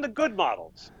even the good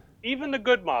models,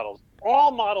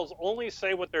 all models only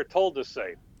say what they're told to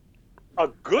say. A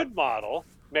good model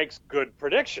makes good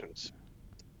predictions,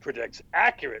 predicts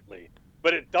accurately,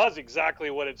 but it does exactly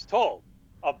what it's told.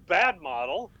 A bad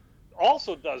model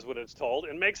also does what it's told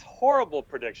and makes horrible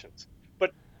predictions.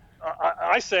 But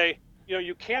I say,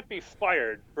 you can't be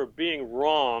fired for being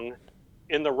wrong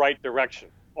in the right direction.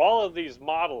 All of these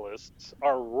modelists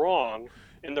are wrong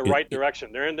in the right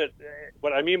direction. They're in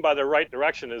what I mean by the right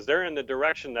direction is they're in the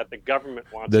direction that the government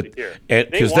wants to hear.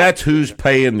 Because that's who's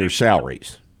paying their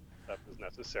salaries. That is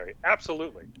necessary.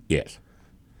 Absolutely. Yes.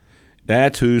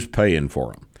 That's who's paying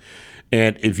for them.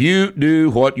 And if you do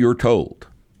what you're told,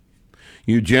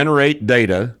 you generate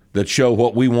data that show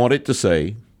what we want it to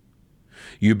say,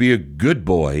 you be a good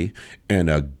boy and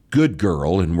a good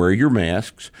girl and wear your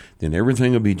masks, then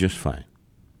everything will be just fine.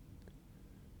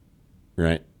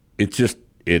 Right? I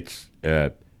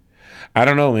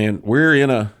don't know, man. We're in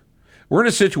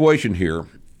a situation here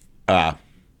that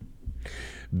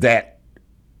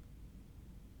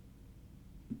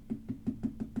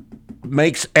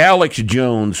makes Alex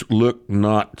Jones look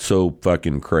not so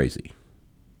fucking crazy.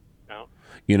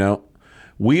 No.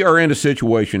 We are in a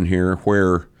situation here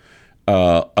where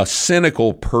a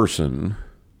cynical person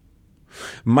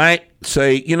might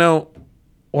say,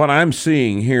 what I'm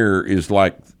seeing here is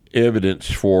like evidence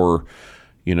for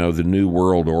the New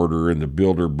World Order and the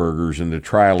Bilderbergers and the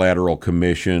Trilateral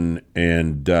Commission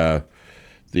and the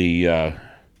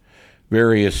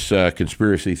various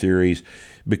conspiracy theories,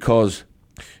 because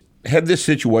had this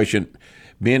situation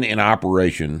been in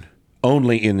operation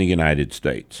only in the United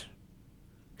States,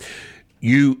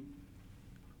 you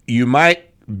might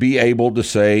be able to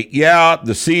say, yeah,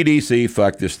 the CDC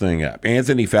fucked this thing up.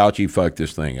 Anthony Fauci fucked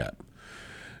this thing up.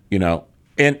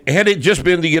 And had it just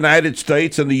been the United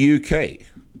States and the UK,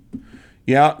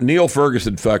 yeah, Neil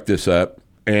Ferguson fucked this up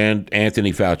and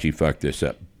Anthony Fauci fucked this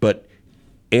up. But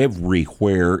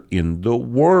everywhere in the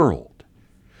world,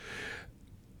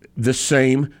 the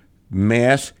same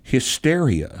mass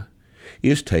hysteria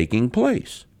is taking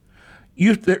place.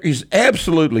 There is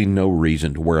absolutely no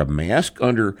reason to wear a mask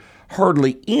under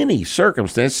hardly any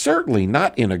circumstance, certainly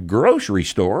not in a grocery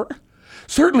store,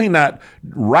 certainly not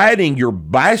riding your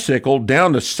bicycle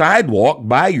down the sidewalk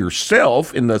by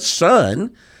yourself in the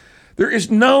sun.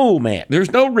 There's no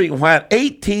reason why an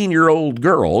 18-year-old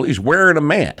girl is wearing a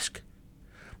mask.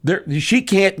 She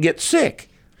can't get sick.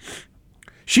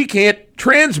 She can't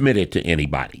transmit it to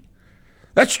anybody.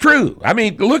 That's true. I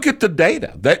mean, look at the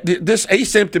data. This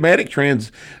asymptomatic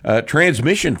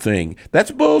transmission thing,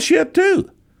 that's bullshit too.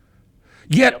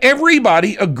 Yet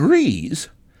everybody agrees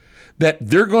that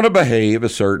they're going to behave a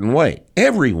certain way.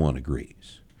 Everyone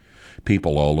agrees.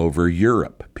 People all over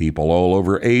Europe, people all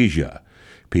over Asia,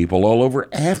 people all over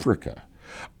Africa,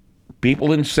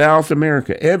 people in South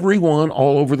America, everyone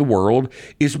all over the world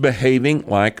is behaving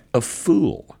like a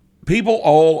fool. People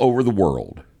all over the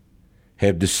world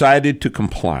have decided to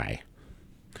comply.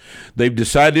 They've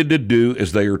decided to do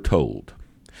as they are told.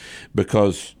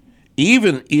 Because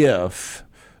even if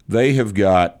they have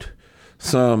got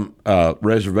some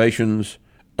reservations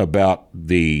about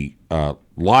the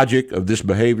logic of this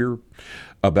behavior,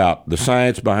 about the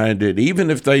science behind it, even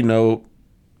if they know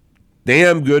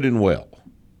damn good and well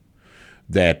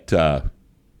that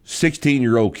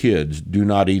 16-year-old kids do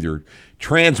not either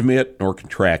transmit nor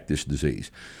contract this disease,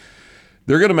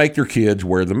 they're going to make their kids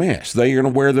wear the mask. They're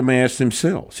going to wear the mask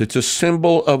themselves. It's a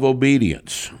symbol of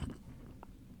obedience.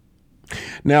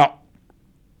 Now,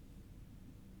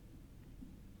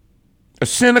 a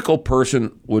cynical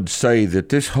person would say that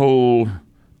this whole,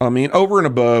 over and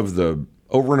above the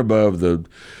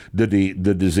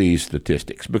disease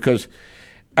statistics, because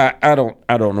I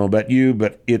don't know about you,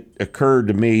 but it occurred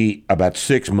to me about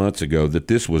 6 months ago that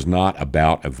this was not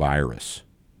about a virus.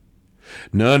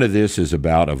 None of this is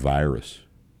about a virus.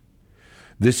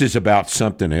 This is about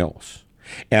something else.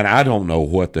 And I don't know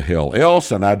what the hell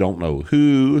else, and I don't know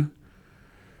who.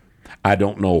 I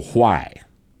don't know why.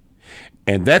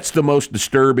 And that's the most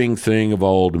disturbing thing of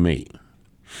all to me.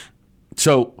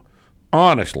 So,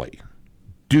 honestly,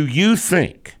 do you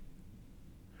think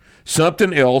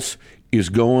something else is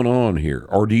going on here?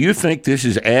 Or do you think this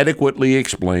is adequately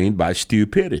explained by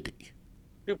stupidity?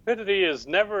 Stupidity is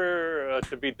never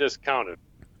to be discounted.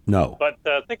 No. But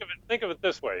think of it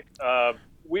this way.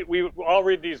 We all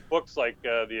read these books like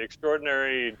The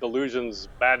Extraordinary Delusions,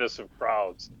 Madness of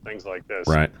Crowds, things like this.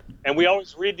 Right. And we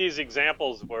always read these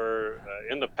examples where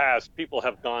in the past people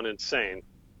have gone insane.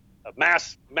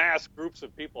 Mass groups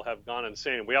of people have gone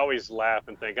insane. We always laugh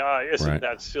and think, isn't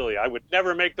that silly? I would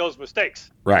never make those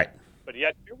mistakes. Right. But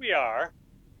yet here we are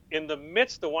in the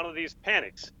midst of one of these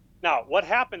panics. Now, what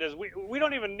happened is we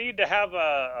don't even need to have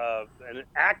an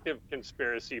active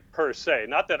conspiracy per se.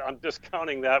 Not that I'm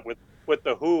discounting that with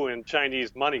the WHO and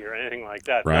Chinese money or anything like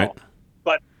that. Right. No.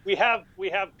 But we have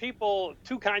people,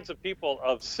 two kinds of people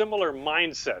of similar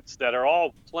mindsets that are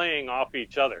all playing off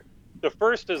each other. The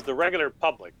first is the regular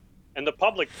public, and the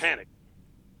public panic.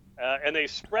 And they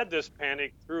spread this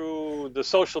panic through the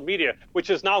social media, which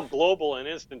is now global and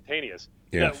instantaneous.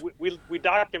 Yes. We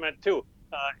document, too,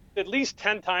 at least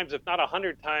 10 times, if not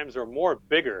 100 times or more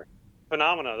bigger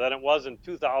phenomena than it was in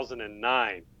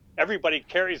 2009. Everybody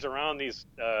carries around these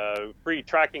free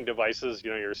tracking devices,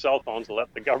 your cell phones, to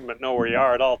let the government know where you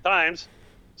are at all times.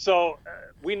 So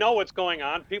we know what's going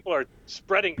on. People are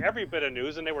spreading every bit of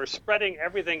news, and they were spreading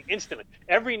everything instantly.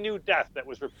 Every new death that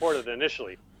was reported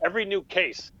initially, every new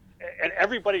case, and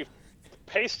everybody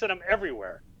pasted them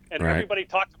everywhere. And everybody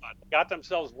talked about it, got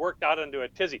themselves worked out into a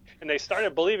tizzy. And they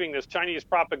started believing this Chinese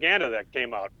propaganda that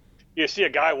came out. You see a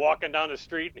guy walking down the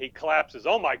street, and he collapses.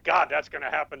 Oh, my God, that's going to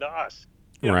happen to us.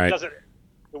 Right.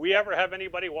 Do we ever have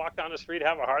anybody walk down the street,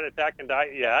 have a heart attack, and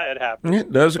die? Yeah, it happens.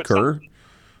 It does occur.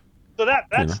 So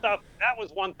that stuff, that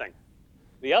was one thing.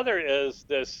 The other is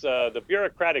this the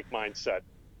bureaucratic mindset,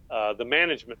 the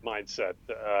management mindset,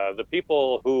 the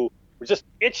people who were just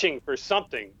itching for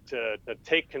something to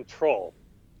take control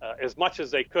as much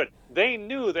as they could. They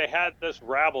knew they had this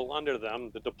rabble under them,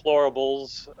 the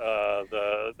deplorables,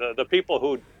 the people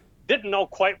who didn't know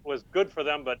quite what was good for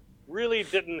them, but really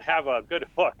didn't have a good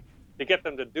hook to get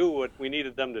them to do what we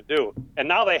needed them to do. And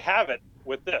now they have it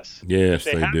with this. Yes,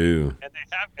 they do.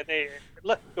 And they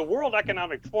look, the World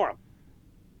Economic Forum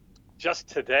just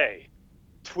today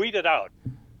tweeted out,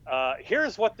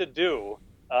 here's what to do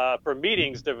for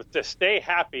meetings to stay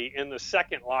happy in the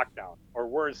second lockdown, or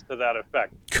words to that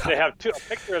effect. God. They have a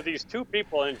picture of these two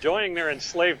people enjoying their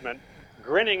enslavement,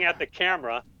 grinning at the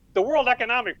camera. The World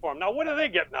Economic Forum. Now, what are they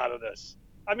getting out of this?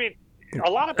 I mean, a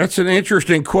lot of people, that's an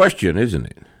interesting question, isn't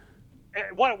it?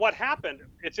 What happened,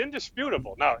 it's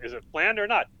indisputable. Now, is it planned or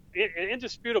not?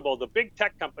 indisputable. The big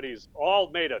tech companies all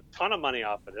made a ton of money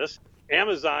off of this.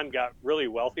 Amazon got really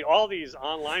wealthy. All these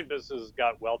online businesses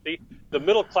got wealthy. The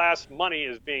middle class money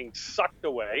is being sucked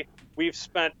away. We've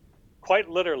spent quite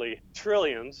literally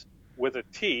trillions with a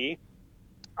T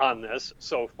on this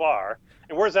so far.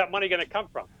 And where's that money going to come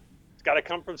from? It's got to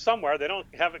come from somewhere. They don't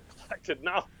have it collected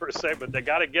now per se, but they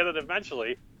got to get it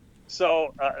eventually.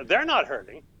 So they're not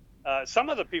hurting. Some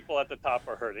of the people at the top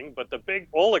are hurting, but the big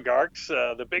oligarchs,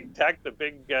 the big tech, the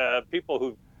big people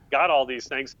who got all these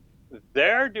things,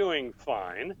 they're doing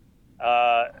fine.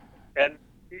 And,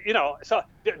 you know, so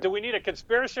do we need a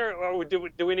conspiracy, or do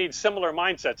we need similar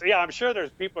mindsets? Yeah, I'm sure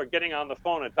there's people are getting on the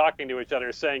phone and talking to each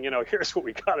other saying, you know, here's what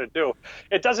we got to do.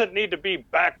 It doesn't need to be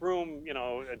backroom, you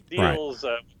know, deals,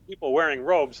 right. People wearing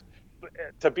robes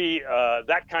to be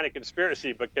that kind of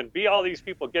conspiracy, but can be all these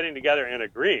people getting together and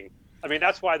agreeing. I mean,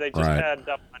 that's why they just right. had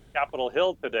up on Capitol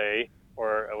Hill today,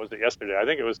 or was it yesterday? I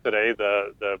think it was today,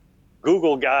 the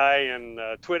Google guy and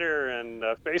Twitter and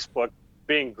Facebook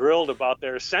being grilled about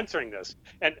their censoring this.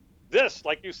 And this,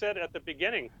 like you said at the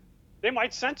beginning, they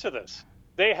might censor this.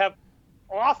 They have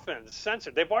often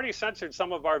censored. They've already censored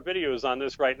some of our videos on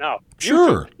this right now.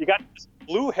 Sure. YouTube, you got this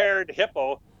blue-haired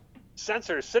hippo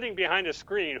censor sitting behind a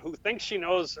screen who thinks she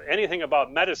knows anything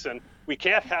about medicine. We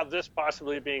can't have this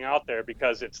possibly being out there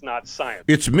because it's not science.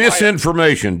 It's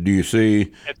misinformation, do you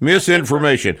see? It's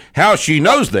misinformation. How she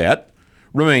knows that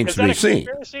remains to be seen.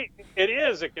 It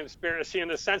is a conspiracy in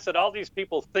the sense that all these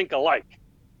people think alike,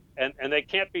 and they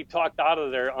can't be talked out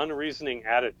of their unreasoning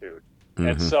attitude. Mm-hmm.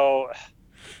 And so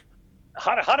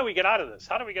how do we get out of this?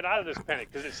 How do we get out of this panic?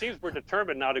 Because it seems we're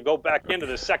determined now to go back into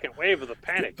the second wave of the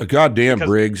panic. Goddamn,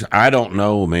 Briggs, I don't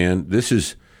know, man. This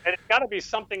is... And it's got to be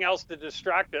something else to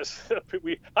distract us.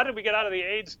 How did we get out of the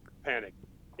AIDS panic?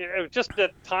 It was just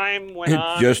that time went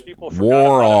on. It just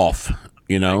wore off,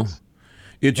 you know?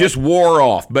 It just wore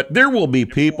off. But there will be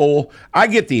people, I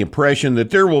get the impression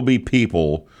that there will be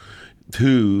people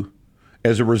who,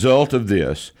 as a result of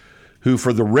this, who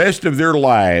for the rest of their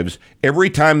lives,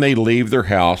 every time they leave their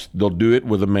house, they'll do it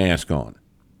with a mask on.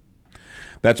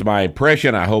 That's my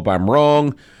impression. I hope I'm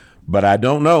wrong, but I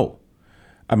don't know.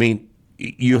 I mean,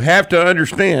 you have to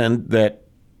understand that,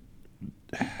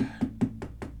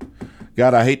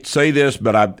 God, I hate to say this,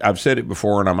 but I've said it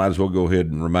before, and I might as well go ahead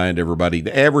and remind everybody.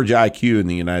 The average IQ in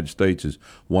the United States is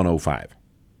 105.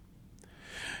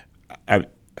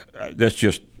 That's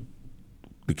just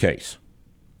the case,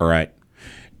 all right?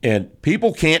 And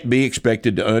people can't be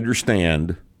expected to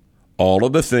understand all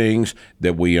of the things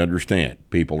that we understand.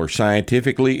 People are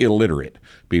scientifically illiterate.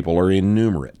 People are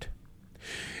innumerate.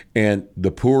 And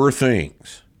the poor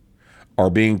things are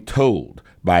being told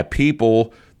by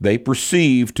people they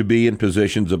perceive to be in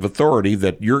positions of authority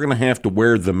that you're going to have to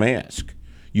wear the mask.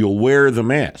 You'll wear the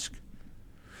mask.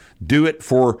 Do it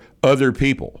for other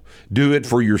people. Do it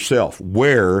for yourself.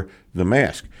 Wear the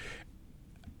mask.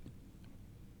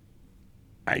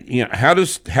 How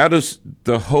does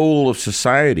the whole of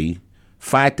society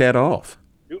fight that off?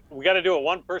 We got to do it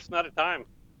one person at a time.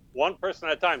 One person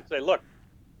at a time. Say, look,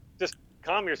 just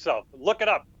calm yourself. Look it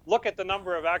up. Look at the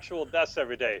number of actual deaths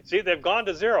every day. See, they've gone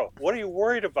to zero. What are you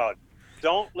worried about?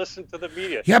 Don't listen to the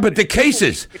media. Yeah, but the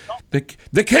cases. The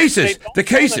cases.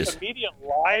 The media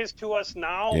lies to us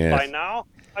now, yes. By now.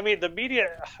 I mean, the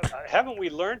media, haven't we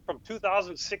learned from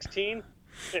 2016,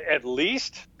 at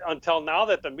least until now,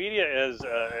 that the media is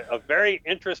a very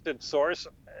interested source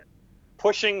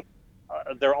pushing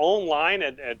their own line,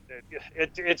 and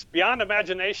it's beyond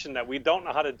imagination that we don't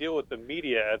know how to deal with the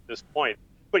media at this point.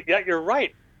 But yet you're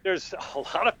right. There's a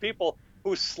lot of people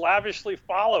who slavishly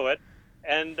follow it,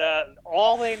 and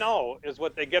all they know is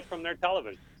what they get from their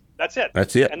television. That's it.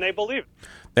 That's it. And they believe it.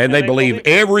 And they believe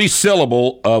every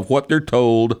syllable of what they're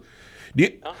told. Do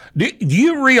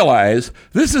you realize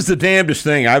this is the damnedest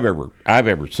thing I've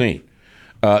ever seen?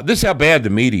 This is how bad the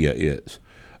media is.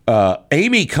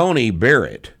 Amy Coney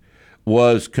Barrett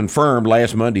was confirmed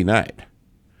last Monday night.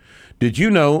 Did you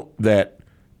know that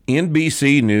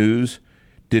NBC News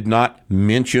did not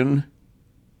mention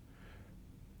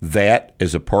that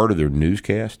as a part of their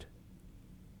newscast?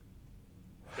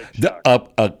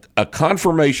 A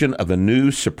confirmation of a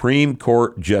new Supreme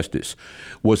Court justice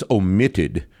was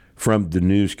omitted from the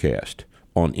newscast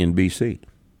on NBC.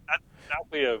 That's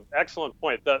exactly an excellent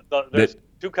point. There's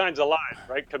two kinds of lies,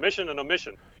 right? Commission and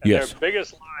omission. And yes. Their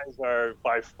biggest lies are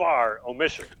by far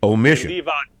omission. Omission. They leave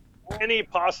out any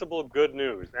possible good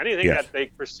news, anything yes. that they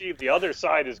perceive the other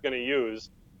side is going to use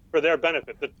for their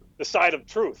benefit, the side of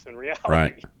truth and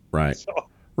reality. Right. So,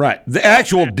 right. The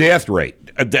actual death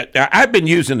rate. I've been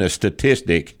using a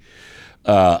statistic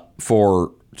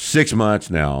for 6 months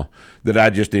now that I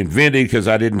just invented because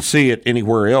I didn't see it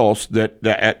anywhere else, that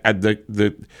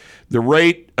the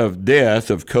rate of death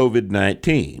of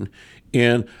COVID-19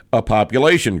 in a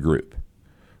population group,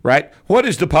 right? What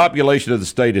is the population of the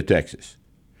state of Texas?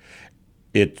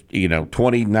 It's,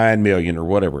 29 million or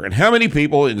whatever. And how many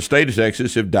people in the state of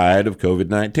Texas have died of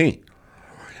COVID-19?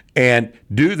 And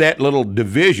do that little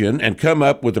division and come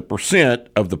up with a percent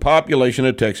of the population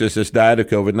of Texas that's died of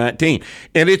COVID-19.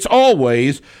 And it's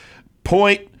always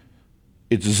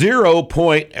it's 0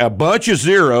 point, a bunch of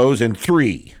zeros and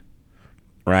 3,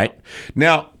 right?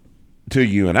 Now, to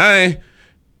you and I,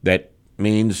 that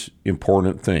means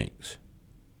important things.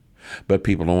 But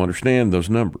people don't understand those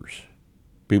numbers.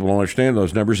 People don't understand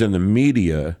those numbers, and the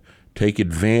media take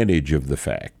advantage of the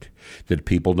fact that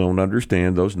people don't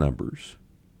understand those numbers.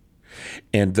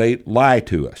 And they lie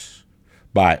to us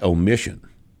by omission.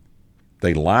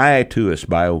 They lie to us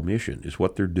by omission is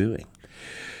what they're doing.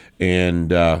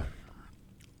 And, I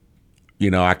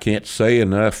can't say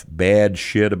enough bad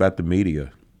shit about the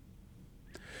media.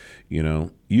 You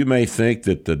may think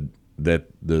that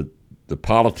the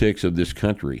politics of this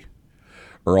country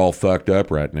are all fucked up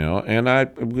right now, and I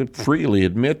would freely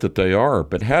admit that they are,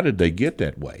 but how did they get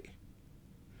that way?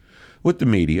 With the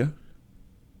media.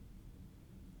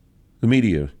 The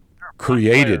media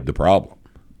created the problem.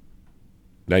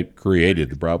 They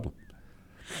created the problem.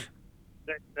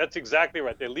 That's exactly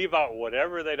right. They leave out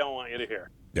whatever they don't want you to hear.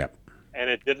 Yeah. And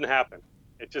it didn't happen.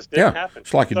 It just didn't happen.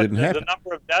 It's like it didn't happen. The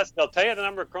number of deaths, they'll tell you the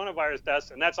number of coronavirus deaths,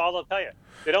 and that's all they'll tell you.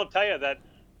 They don't tell you that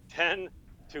 10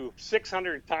 to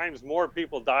 600 times more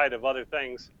people died of other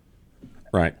things.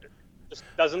 Right. Just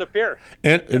doesn't appear.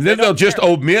 And then they'll just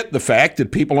omit the fact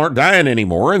that people aren't dying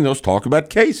anymore, and they'll talk about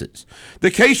cases.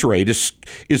 The case rate is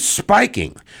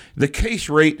spiking. The case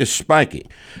rate is spiking.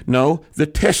 No, the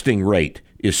testing rate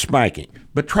is spiking.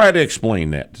 But try to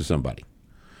explain that to somebody.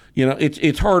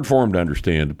 It's hard for them to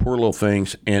understand, the poor little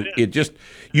things, and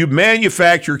you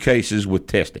manufacture cases with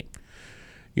testing.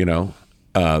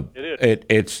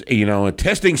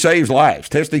 Testing saves lives.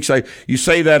 You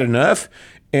say that enough,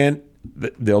 and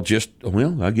they'll just,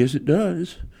 well, I guess it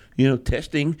does.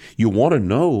 Testing, you want to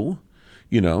know,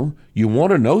 you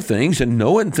want to know things, and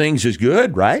knowing things is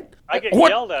good, right? I get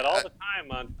yelled at all the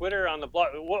time on Twitter, on the blog.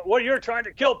 What you're trying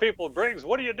to kill people, Briggs?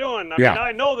 What are you doing? I mean,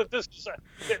 I know that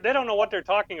they don't know what they're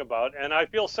talking about, and I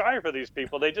feel sorry for these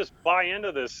people. They just buy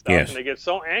into this stuff, and they get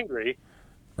so angry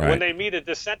when they meet a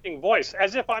dissenting voice,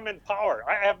 as if I'm in power.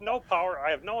 I have no power. I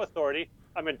have no authority.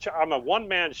 I'm a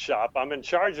one-man shop. I'm in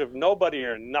charge of nobody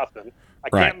or nothing. I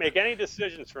can't make any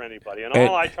decisions for anybody. And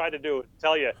all I try to do is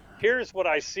tell you, here's what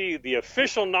I see the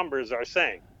official numbers are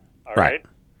saying. All right?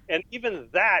 And even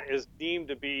that is deemed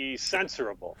to be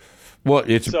censorable. Well,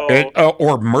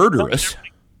 or murderous.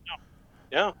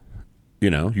 Yeah.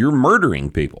 You're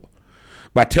murdering people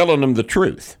by telling them the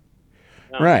truth.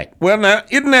 No. Right. Well, now,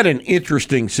 isn't that an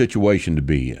interesting situation to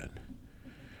be in,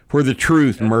 where the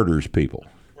truth murders people?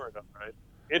 Right.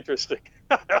 Interesting.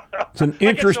 It's an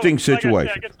interesting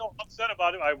situation. I get so upset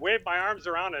about it. I wave my arms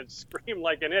around and scream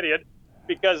like an idiot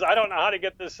because I don't know how to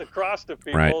get this across to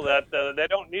people that they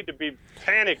don't need to be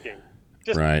panicking.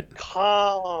 Just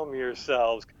calm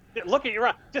yourselves. Look at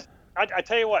your I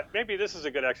tell you what, maybe this is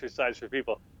a good exercise for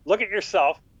people. Look at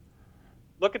yourself.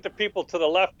 Look at the people to the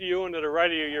left of you and to the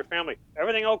right of you, your family.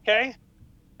 Everything okay?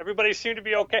 Everybody seem to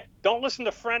be okay. Don't listen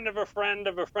to friend of a friend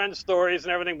stories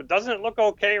and everything, but doesn't it look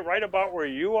okay right about where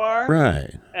you are? Right.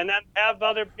 And then have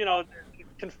other,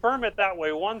 confirm it that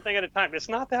way, one thing at a time. It's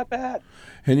not that bad.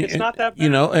 It's not that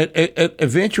bad.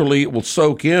 Eventually it will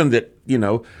soak in that,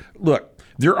 look,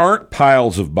 there aren't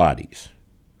piles of bodies.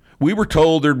 We were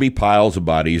told there'd be piles of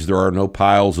bodies. There are no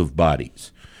piles of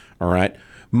bodies. All right?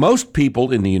 Most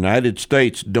people in the United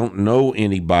States don't know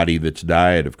anybody that's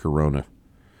died of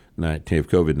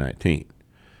COVID-19.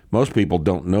 Most people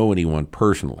don't know anyone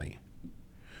personally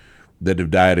that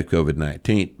have died of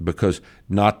COVID-19 because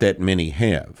not that many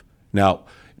have. Now,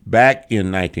 back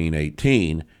in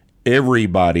 1918,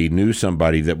 everybody knew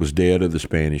somebody that was dead of the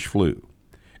Spanish flu.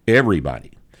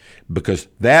 Everybody. Because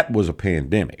that was a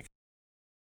pandemic.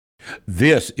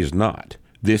 This is not.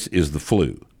 This is the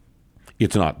flu.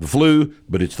 It's not the flu,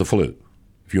 but it's the flu,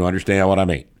 if you understand what I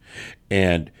mean.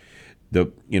 And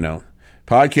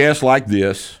podcasts like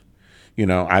this,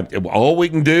 all we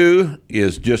can do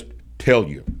is just tell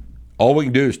you. All we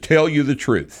can do is tell you the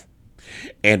truth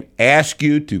and ask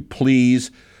you to please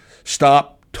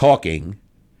stop talking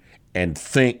and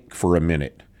think for a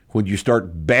minute. When you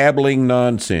start babbling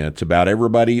nonsense about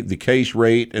everybody, the case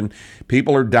rate, and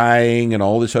people are dying and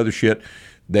all this other shit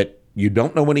that you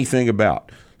don't know anything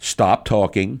about, stop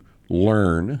talking,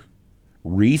 learn,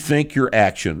 rethink your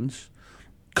actions,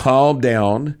 calm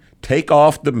down, take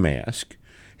off the mask,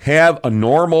 have a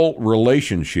normal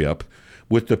relationship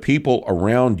with the people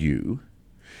around you,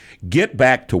 get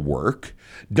back to work,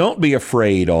 don't be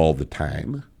afraid all the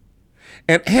time,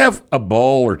 and have a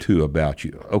ball or two about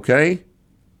you, okay?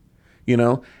 You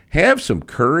know, have some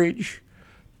courage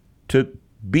to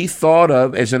be thought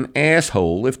of as an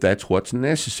asshole if that's what's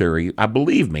necessary.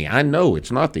 Believe me, I know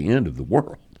it's not the end of the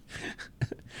world.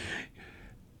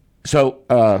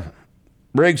 So,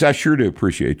 Briggs, I sure do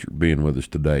appreciate you being with us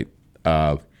today.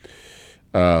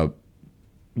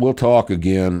 We'll talk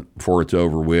again before it's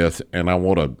over with, and I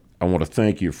want to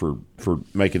thank you for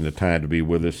making the time to be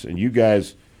with us. And you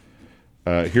guys,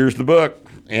 here's the book,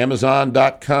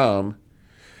 Amazon.com,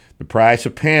 The Price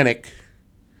of Panic.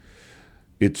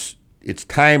 It's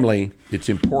timely. It's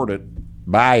important.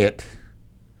 Buy it.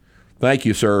 Thank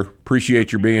you, sir.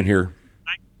 Appreciate your being here.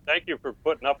 Thank you for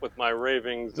putting up with my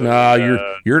ravings. No,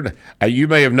 you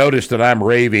may have noticed that I'm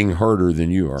raving harder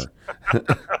than you are.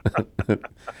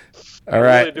 All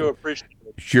right. I really do appreciate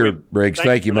it. Sure, Briggs.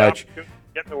 Thank you much.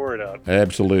 Getting the word out.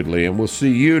 Absolutely. And we'll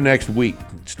see you next week,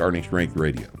 Starting Strength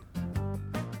Radio.